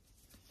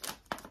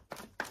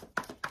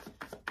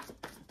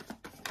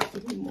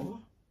 Give me more.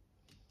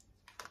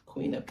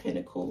 Queen of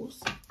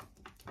Pentacles.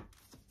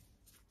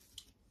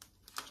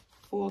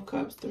 4 of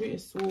Cups, 3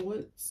 of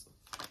Swords.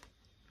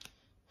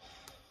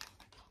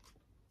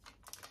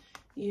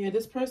 Yeah,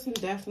 this person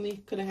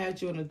definitely could have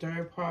had you in a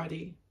third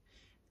party.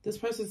 This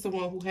person's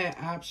someone who had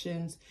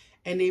options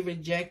and they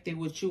rejected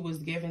what you was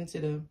given to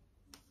them.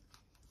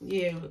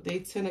 Yeah, they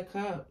 10 of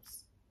Cups.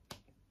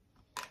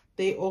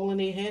 They all in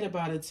their head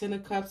about it. 10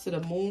 of Cups to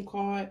the Moon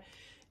card.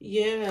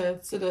 Yeah,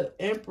 to the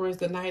Empress,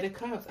 the Knight of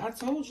Cups. I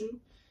told you.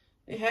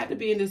 It had to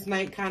be in this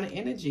night kind of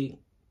energy.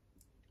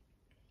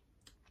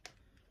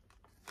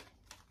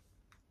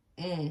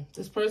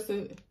 This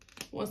person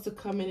wants to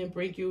come in and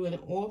bring you an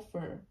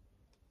offer.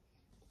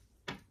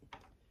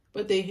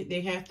 But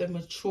they have to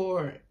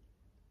mature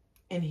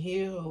and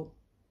heal.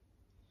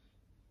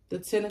 The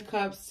 10 of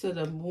Cups to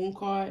the Moon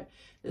card.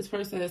 This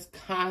person is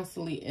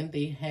constantly in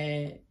their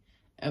head.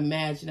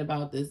 Imagine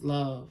about this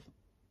love.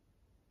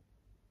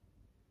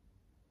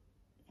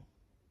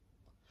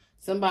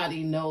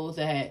 Somebody knows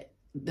that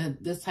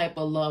this type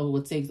of love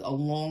will take a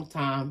long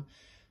time,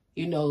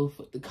 you know,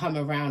 to come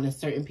around in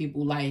certain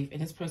people's life.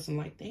 And this person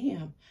like,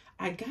 damn,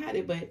 I got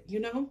it. But, you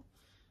know,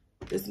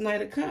 this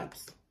Knight of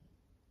Cups.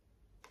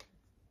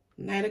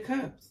 Knight of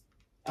Cups.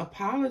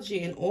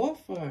 Apology and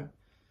offer.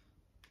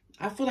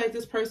 I feel like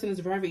this person is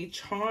very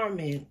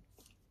charming.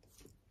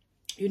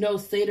 You know,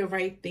 say the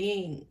right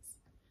things.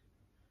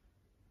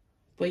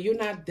 But you're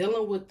not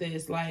dealing with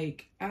this.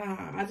 Like,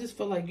 I just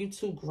feel like you're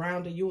too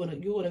grounded. You're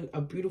in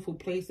a beautiful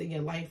place in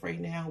your life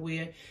right now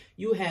where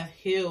you have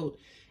healed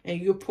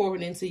and you're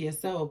pouring into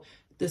yourself.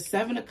 The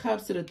 7 of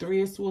Cups to the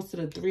 3 of Swords to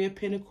the 3 of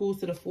Pentacles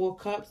to the 4 of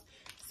Cups.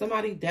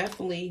 Somebody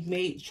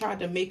definitely tried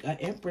to make an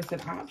Empress an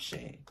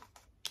option.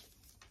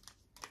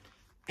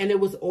 And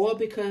it was all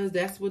because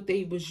that's what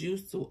they was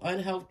used to.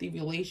 Unhealthy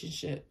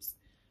relationships.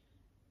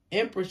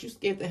 Empress, you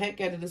scared the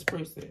heck out of this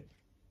person.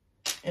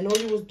 And all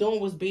you was doing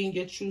was being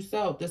your true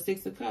self. The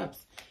 6 of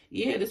Cups.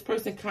 Yeah, this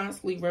person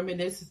constantly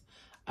reminisces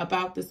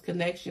about this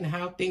connection.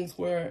 How things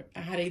were.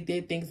 How they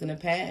did things in the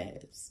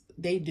past.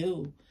 They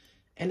do.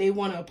 And they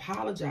want to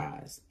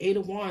apologize. 8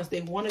 of Wands.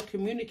 They want to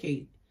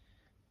communicate.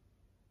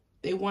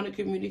 They want to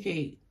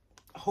communicate.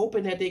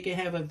 Hoping that they can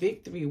have a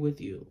victory with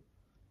you.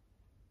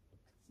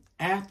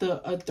 After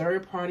a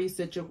third party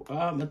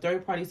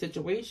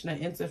situation, an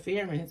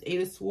interference,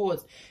 8 of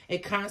Swords,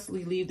 it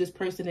constantly leaves this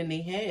person in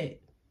their head.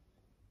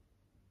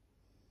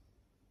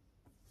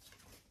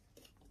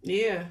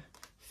 Yeah,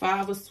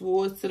 5 of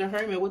Swords to the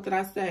Hermit. What did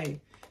I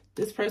say?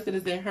 This person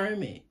is a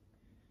hermit,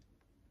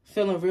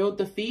 feeling real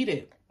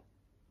defeated,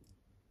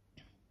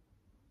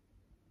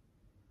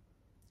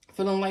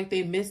 feeling like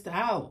they missed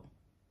out.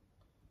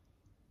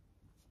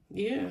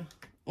 Yeah,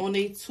 on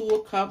a 2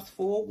 of Cups,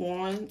 4 of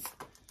Wands.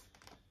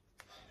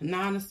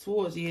 9 of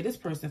Swords. Yeah, this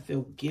person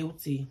feel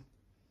guilty.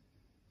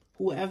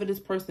 Whoever this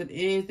person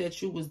is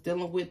that you was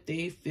dealing with,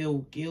 they feel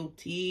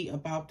guilty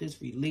about this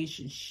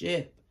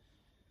relationship.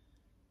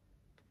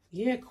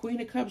 Yeah, Queen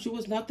of Cups. You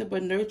was nothing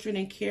but nurturing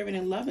and caring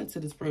and loving to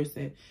this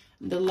person.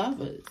 The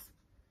Lovers.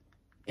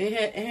 It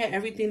had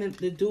everything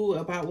to do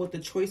about what the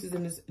choices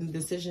and the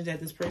decisions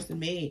that this person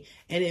made.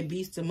 And it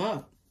beats them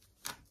up.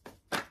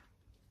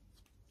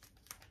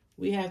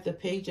 We have the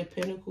Page of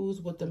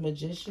Pentacles with the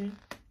Magician.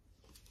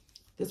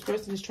 This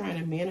person is trying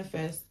to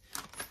manifest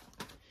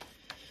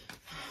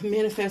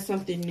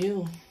something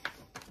new.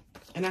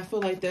 And I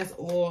feel like that's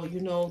all, you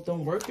know,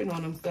 them working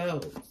on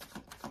themselves.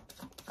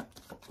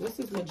 What's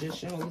this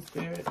Magician, Holy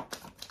Spirit?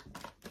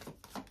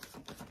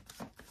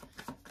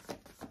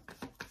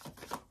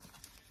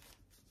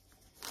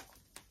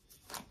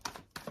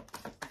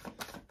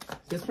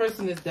 This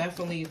person is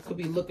definitely, could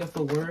be looking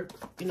for work,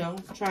 you know,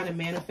 trying to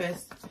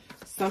manifest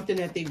something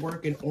that they're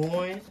working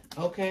on,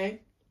 okay?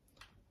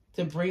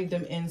 To bring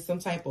them in some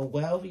type of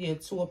wealth. Yeah,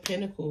 2 of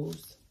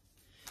Pentacles.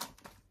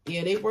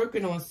 Yeah, they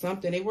working on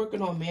something. They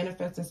working on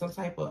manifesting some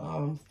type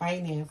of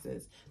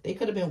finances. They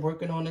could have been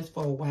working on this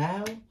for a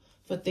while.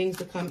 For things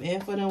to come in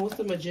for them. What's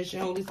the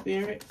Magician, Holy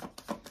Spirit?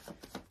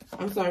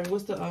 I'm sorry,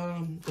 what's the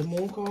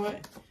Moon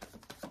card?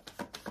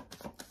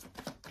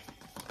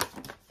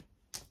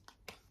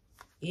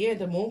 Yeah,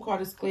 the moon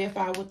card is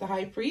clarified with the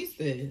high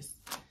priestess.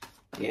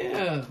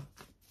 Yeah.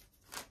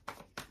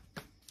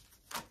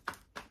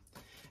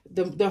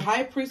 The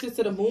high priestess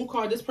to the moon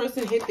card, this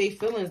person hit their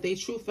feelings, their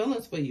true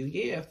feelings for you.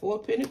 Yeah, 4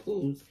 of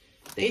Pentacles.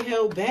 They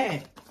held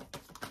back.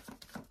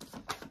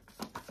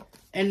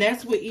 And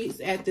that's what eats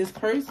at this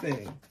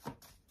person.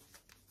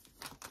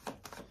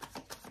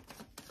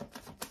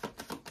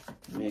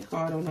 Give me a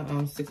card on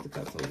the 6 of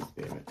Cups, Holy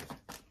Spirit.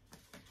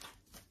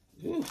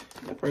 Ooh,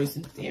 that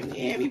person, damn,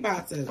 he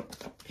about to,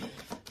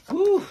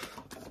 ooh,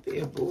 up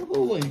here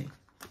boo-hooing.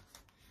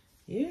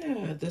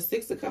 Yeah, the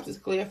 6 of Cups is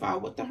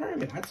clarified with the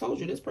Hermit. I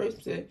told you this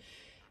person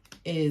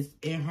is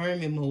in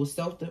Hermit mode,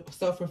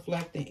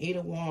 self-reflecting, 8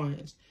 of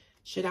Wands.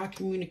 Should I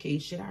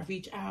communicate? Should I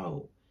reach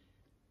out?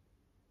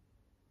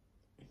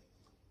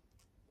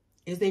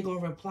 Is they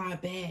going to reply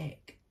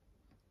back?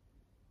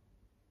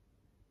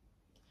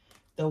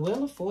 The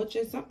Wheel of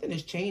Fortune, something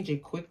is changing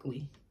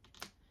quickly.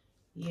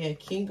 Yeah,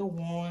 King of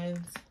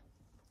Wands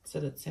to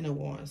the 10 of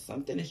Wands.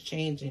 Something is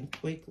changing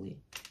quickly.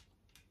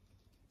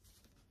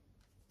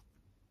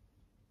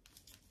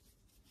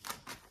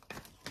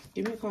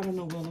 Give me a card on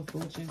the Wheel of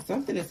Fortune.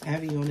 Something is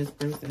heavy on this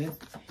person.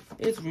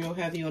 It's real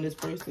heavy on this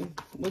person.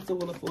 What's the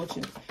Wheel of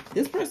Fortune?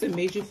 This person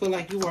made you feel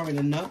like you weren't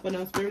enough,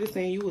 but Spirit is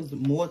saying you was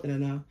more than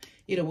enough.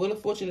 Yeah, the Wheel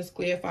of Fortune is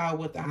clarified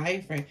with the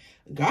Hierophant.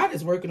 God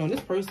is working on this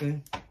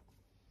person.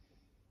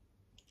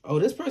 Oh,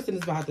 this person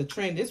is about to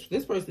train. This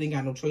person ain't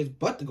got no choice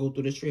but to go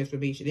through this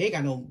transformation. They ain't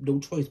got no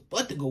choice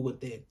but to go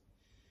with it.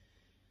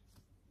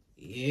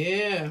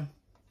 Yeah.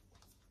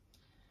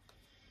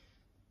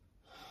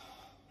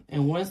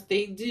 And once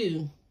they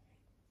do,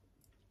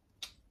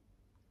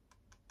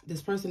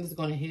 this person is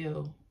going to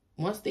heal.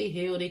 Once they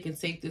heal, they can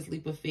take this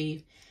leap of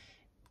faith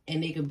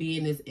and they can be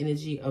in this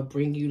energy of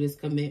bring you this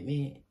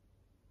commitment.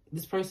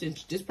 This person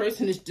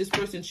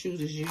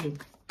chooses you.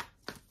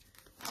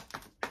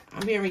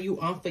 I'm hearing you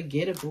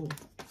unforgettable.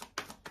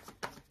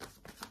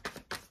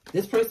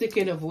 This person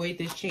can avoid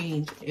this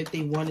change if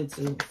they wanted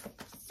to.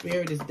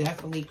 Spirit is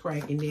definitely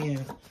cracking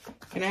down.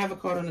 Can I have a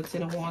card on the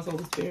 10 of Wands,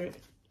 Holy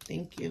Spirit?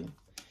 Thank you.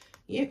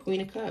 Yeah,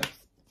 Queen of Cups.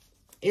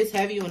 It's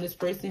heavy on this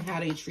person, how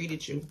they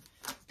treated you.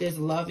 This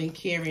loving,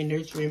 caring,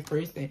 nurturing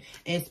person.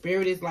 And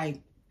Spirit is like,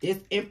 this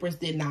Empress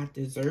did not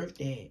deserve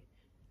that.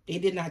 They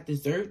did not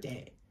deserve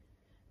that.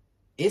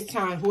 It's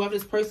time, whoever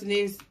this person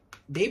is,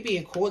 they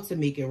being called to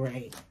make it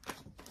right.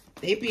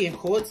 They being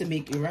called to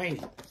make it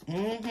right.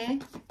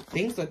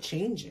 Things are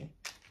changing.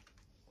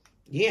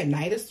 Yeah,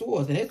 Knight of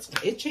Swords. And it's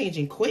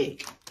changing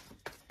quick.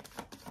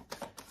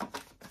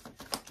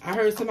 I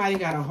heard somebody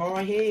got a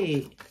hard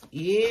head.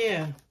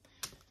 Yeah.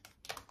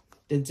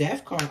 The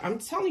Death card. I'm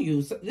telling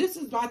you,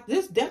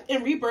 this death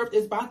and rebirth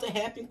is about to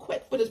happen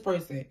quick for this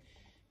person.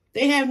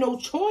 They have no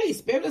choice.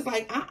 Spirit is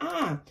like,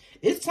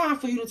 it's time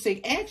for you to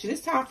take action. It's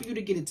time for you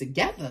to get it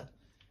together.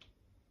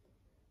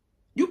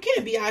 You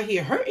can't be out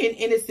here hurting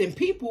innocent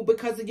people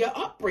because of your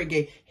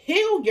upbringing.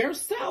 Heal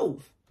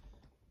yourself.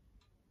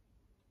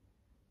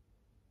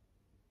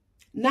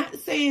 Not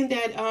saying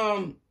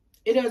that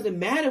it doesn't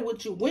matter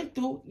what you went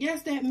through.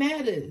 Yes, that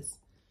matters.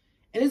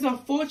 And it's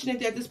unfortunate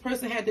that this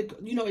person had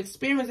to,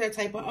 experience that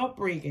type of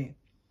upbringing.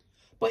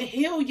 But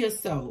heal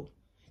yourself.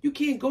 You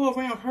can't go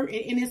around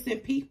hurting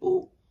innocent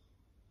people.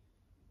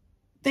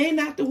 They're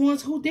not the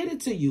ones who did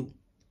it to you.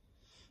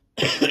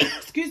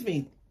 Excuse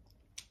me.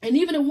 And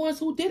even the ones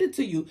who did it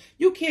to you,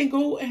 you can't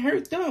go and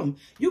hurt them.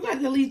 You got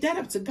to leave that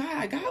up to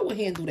God. God will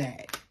handle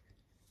that.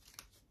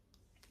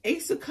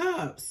 Ace of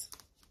Cups.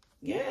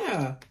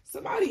 Yeah.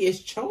 Somebody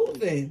is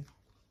chosen.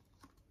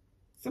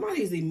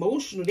 Somebody is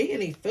emotional. They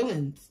in their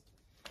feelings.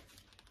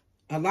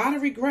 A lot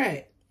of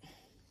regret.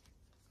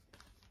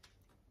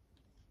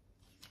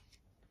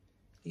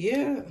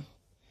 Yeah.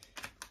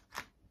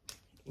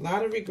 A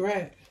lot of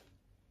regret.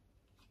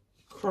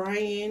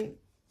 Crying.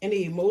 And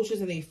the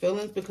emotions and the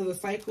feelings because the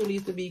cycle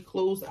needs to be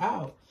closed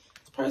out.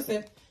 This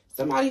person,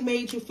 somebody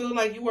made you feel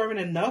like you weren't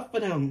enough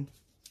for them.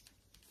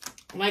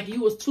 Like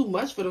you was too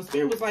much for them.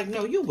 Spirit was like,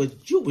 no, you was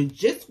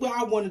just where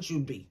I wanted you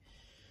to be.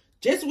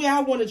 Just where I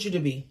wanted you to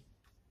be.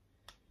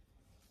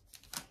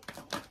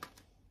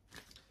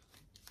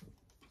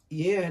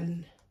 Yeah.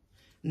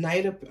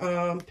 Knight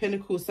of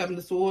Pentacles, 7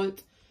 of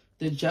Swords,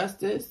 the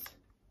Justice.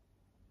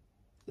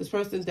 This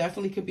person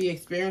definitely could be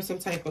experiencing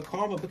some type of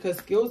karma because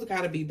skills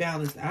got to be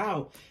balanced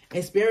out.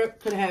 And Spirit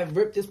could have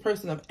ripped this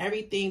person of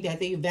everything that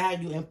they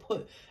value and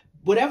put,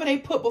 whatever they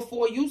put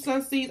before you,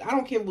 Sunseeds, I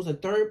don't care if it was a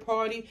third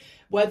party,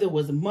 whether it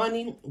was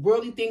money,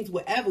 worldly things,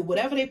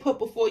 whatever they put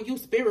before you,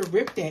 Spirit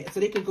ripped that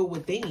so they could go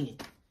within.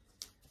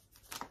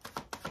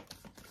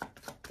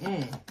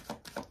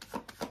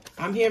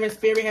 I'm hearing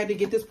Spirit had to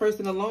get this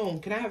person alone.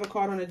 Can I have a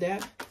card on the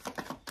deck?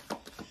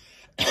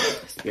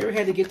 Spirit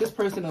had to get this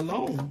person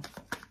alone.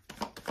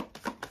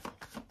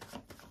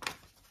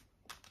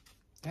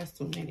 That's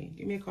too many.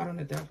 Give me a card on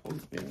the death, Holy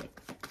Spirit.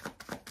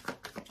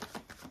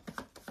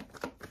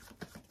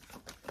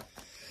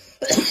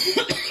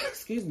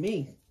 Excuse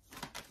me.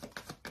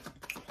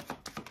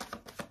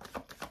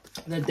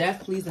 The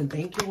death, please, and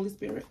thank you, Holy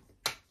Spirit.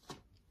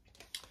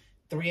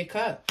 3 of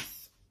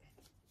Cups.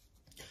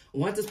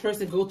 Once this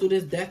person go through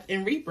this death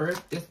and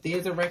rebirth,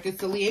 there's a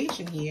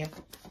reconciliation here.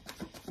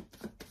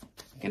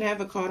 Can I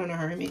have a card on the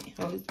Hermit,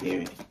 Holy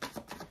Spirit?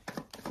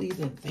 Please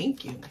and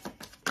thank you.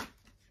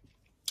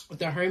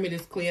 The Hermit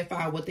is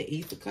clarified with the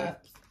Ace of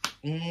Cups.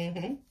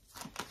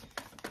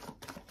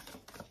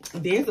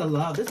 There's a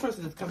love. This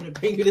person is coming to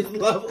bring you this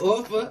love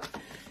offer.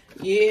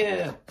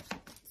 Yeah.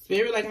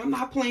 Spirit, like, I'm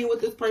not playing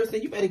with this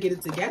person. You better get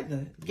it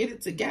together. Get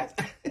it together.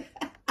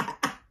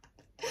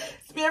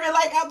 Spirit,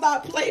 like, I'm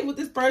not playing with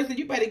this person.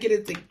 You better get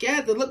it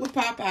together. Look what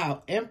pop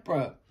out.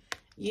 Emperor.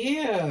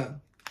 Yeah.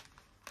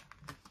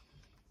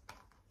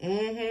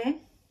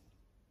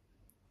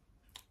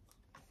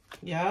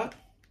 Yup.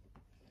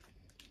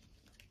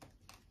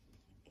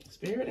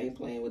 Spirit ain't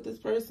playing with this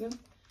person.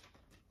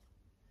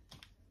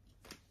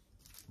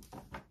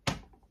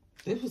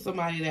 This was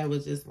somebody that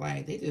was just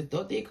like, they just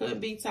thought they couldn't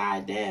be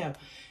tied down.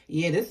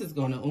 Yeah, this is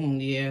going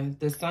to, yeah.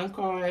 The Sun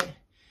card,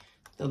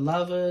 the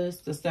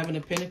Lovers, the Seven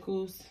of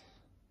Pentacles.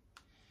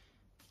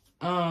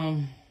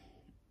 I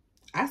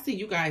see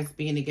you guys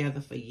being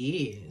together for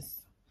years.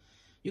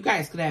 You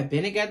guys could have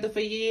been together for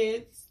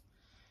years.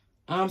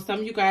 Some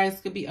of you guys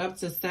could be up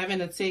to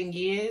 7 or 10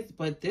 years,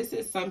 but this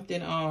is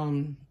something,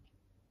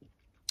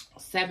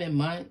 7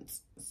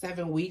 months,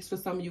 7 weeks for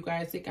some of you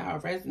guys. Think how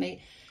it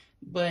resonate.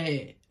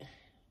 But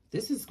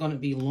this is going to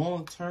be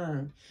long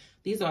term.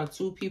 These are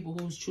two people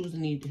who's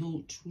choosing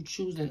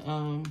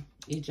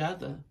each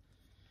other.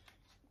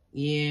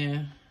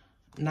 Yeah.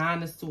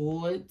 9 of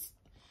Swords.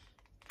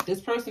 This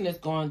person is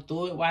going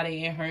through it while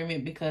they in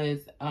Hermit because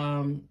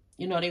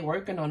you know, they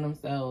working on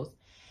themselves.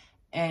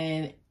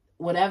 And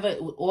whatever,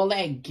 all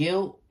that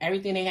guilt,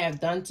 everything they have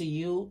done to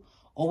you,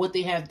 or what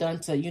they have done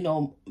to, you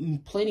know,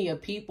 plenty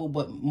of people,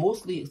 but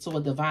mostly to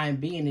a divine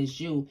being is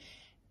you.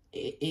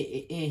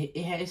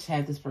 It has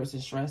had this person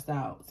stressed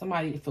out.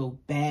 Somebody feel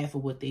bad for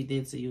what they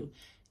did to you.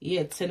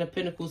 Yeah, 10 of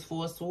Pentacles,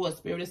 4 of Swords.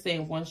 Spirit is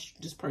saying once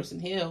this person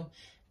heal,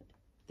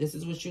 this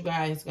is what you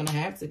guys going to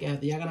have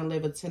together. Y'all going to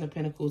live a 10 of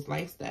Pentacles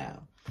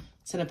lifestyle.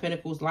 10 of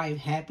Pentacles life,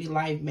 happy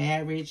life,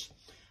 marriage,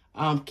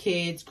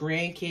 kids,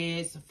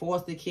 grandkids,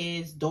 foster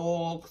kids,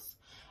 dogs,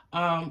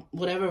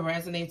 whatever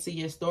resonates to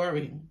your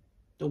story.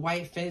 The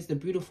white fence, the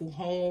beautiful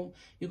home.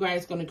 You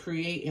guys going to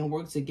create and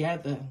work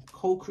together.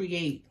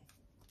 Co-create.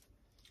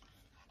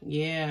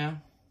 Yeah.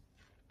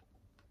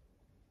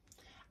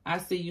 I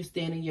see you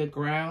standing your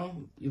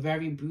ground. You're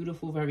very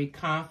beautiful, very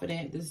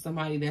confident. This is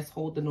somebody that's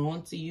holding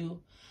on to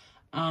you.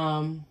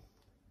 I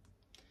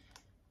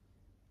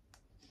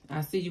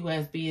see you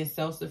as being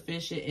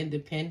self-sufficient,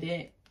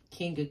 independent.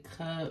 King of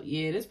Cups.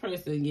 Yeah, this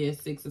person, yeah,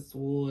 6 of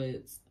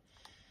Swords.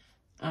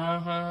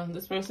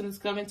 This person is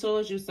coming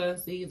towards you, Sun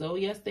Seeds. Oh,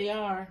 yes, they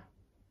are.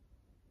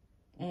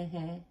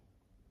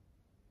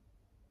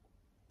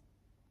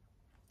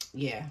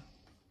 Yeah.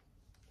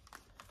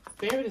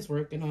 Spirit is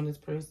working on this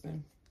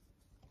person.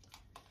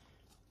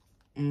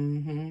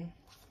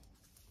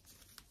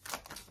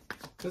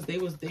 Because they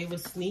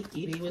was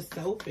sneaky. They was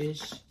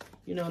selfish,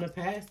 you know, in the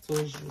past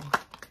towards you.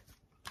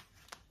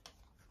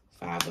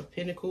 5 of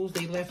Pentacles.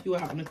 They left you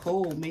out in the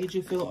cold. Made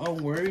you feel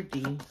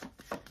unworthy.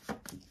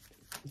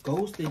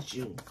 Ghosted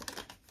you.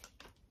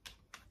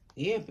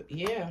 Yeah,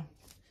 yeah.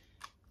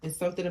 It's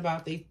something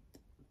about they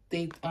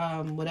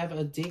whatever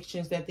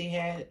addictions that they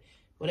had,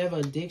 whatever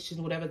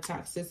addiction, whatever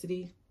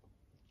toxicity,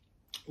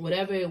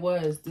 whatever it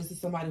was, this is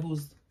somebody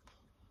who's,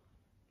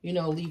 you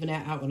know, leaving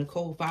that out in the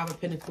cold. 5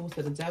 of Pentacles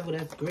to the Devil.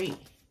 That's great.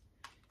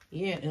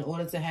 Yeah, in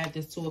order to have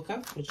this 2 of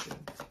Cups with you.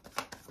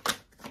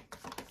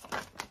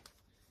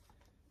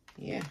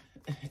 Yeah,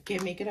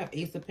 can't make it up.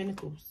 Ace of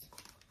Pentacles.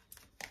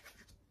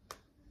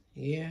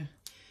 Yeah.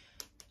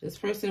 This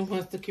person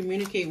wants to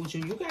communicate with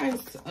you. You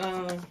guys,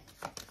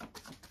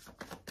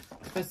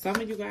 for some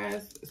of you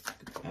guys,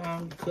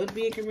 could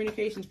be in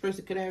communication. This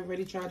person could have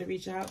already tried to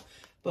reach out.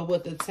 But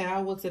with the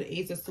Tower to the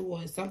Ace of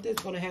Swords, something's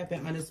going to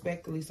happen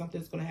unexpectedly.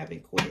 Something's going to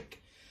happen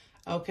quick.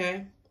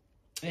 Okay?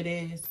 It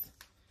is.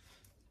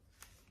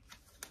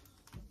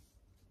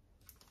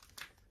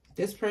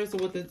 This person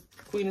with the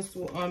Queen of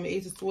Swords,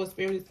 Ace of Swords,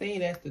 Spirit is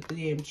saying that's the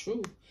damn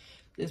truth.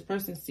 This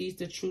person sees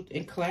the truth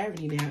and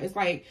clarity now. It's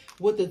like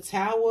with the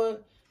Tower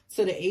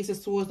to the Ace of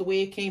Swords, the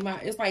way it came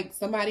out, it's like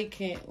somebody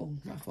can't... Oh,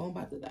 my phone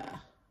about to die.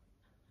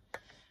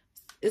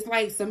 It's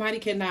like somebody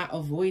cannot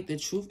avoid the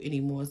truth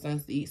anymore.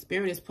 The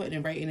Spirit is putting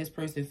it right in this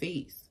person's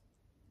face.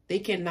 They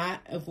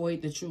cannot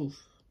avoid the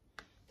truth.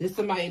 There's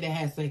somebody that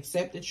has to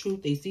accept the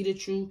truth. They see the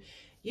truth.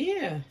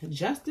 Yeah,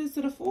 justice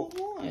to the 4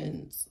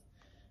 Wands.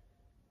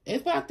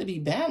 It's about to be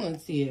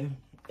balanced here.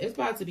 It's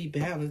about to be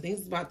balanced.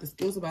 The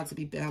skills about to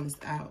be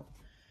balanced out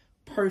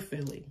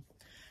perfectly.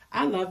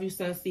 I love you,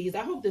 Sun Seeds.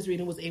 I hope this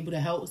reading was able to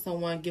help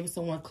someone, give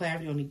someone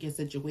clarity on the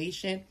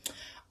situation.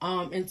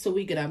 Until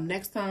we get up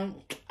next time,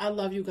 I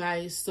love you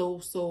guys so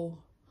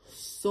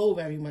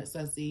very much,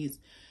 Sun Seeds.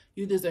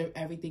 You deserve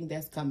everything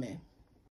that's coming.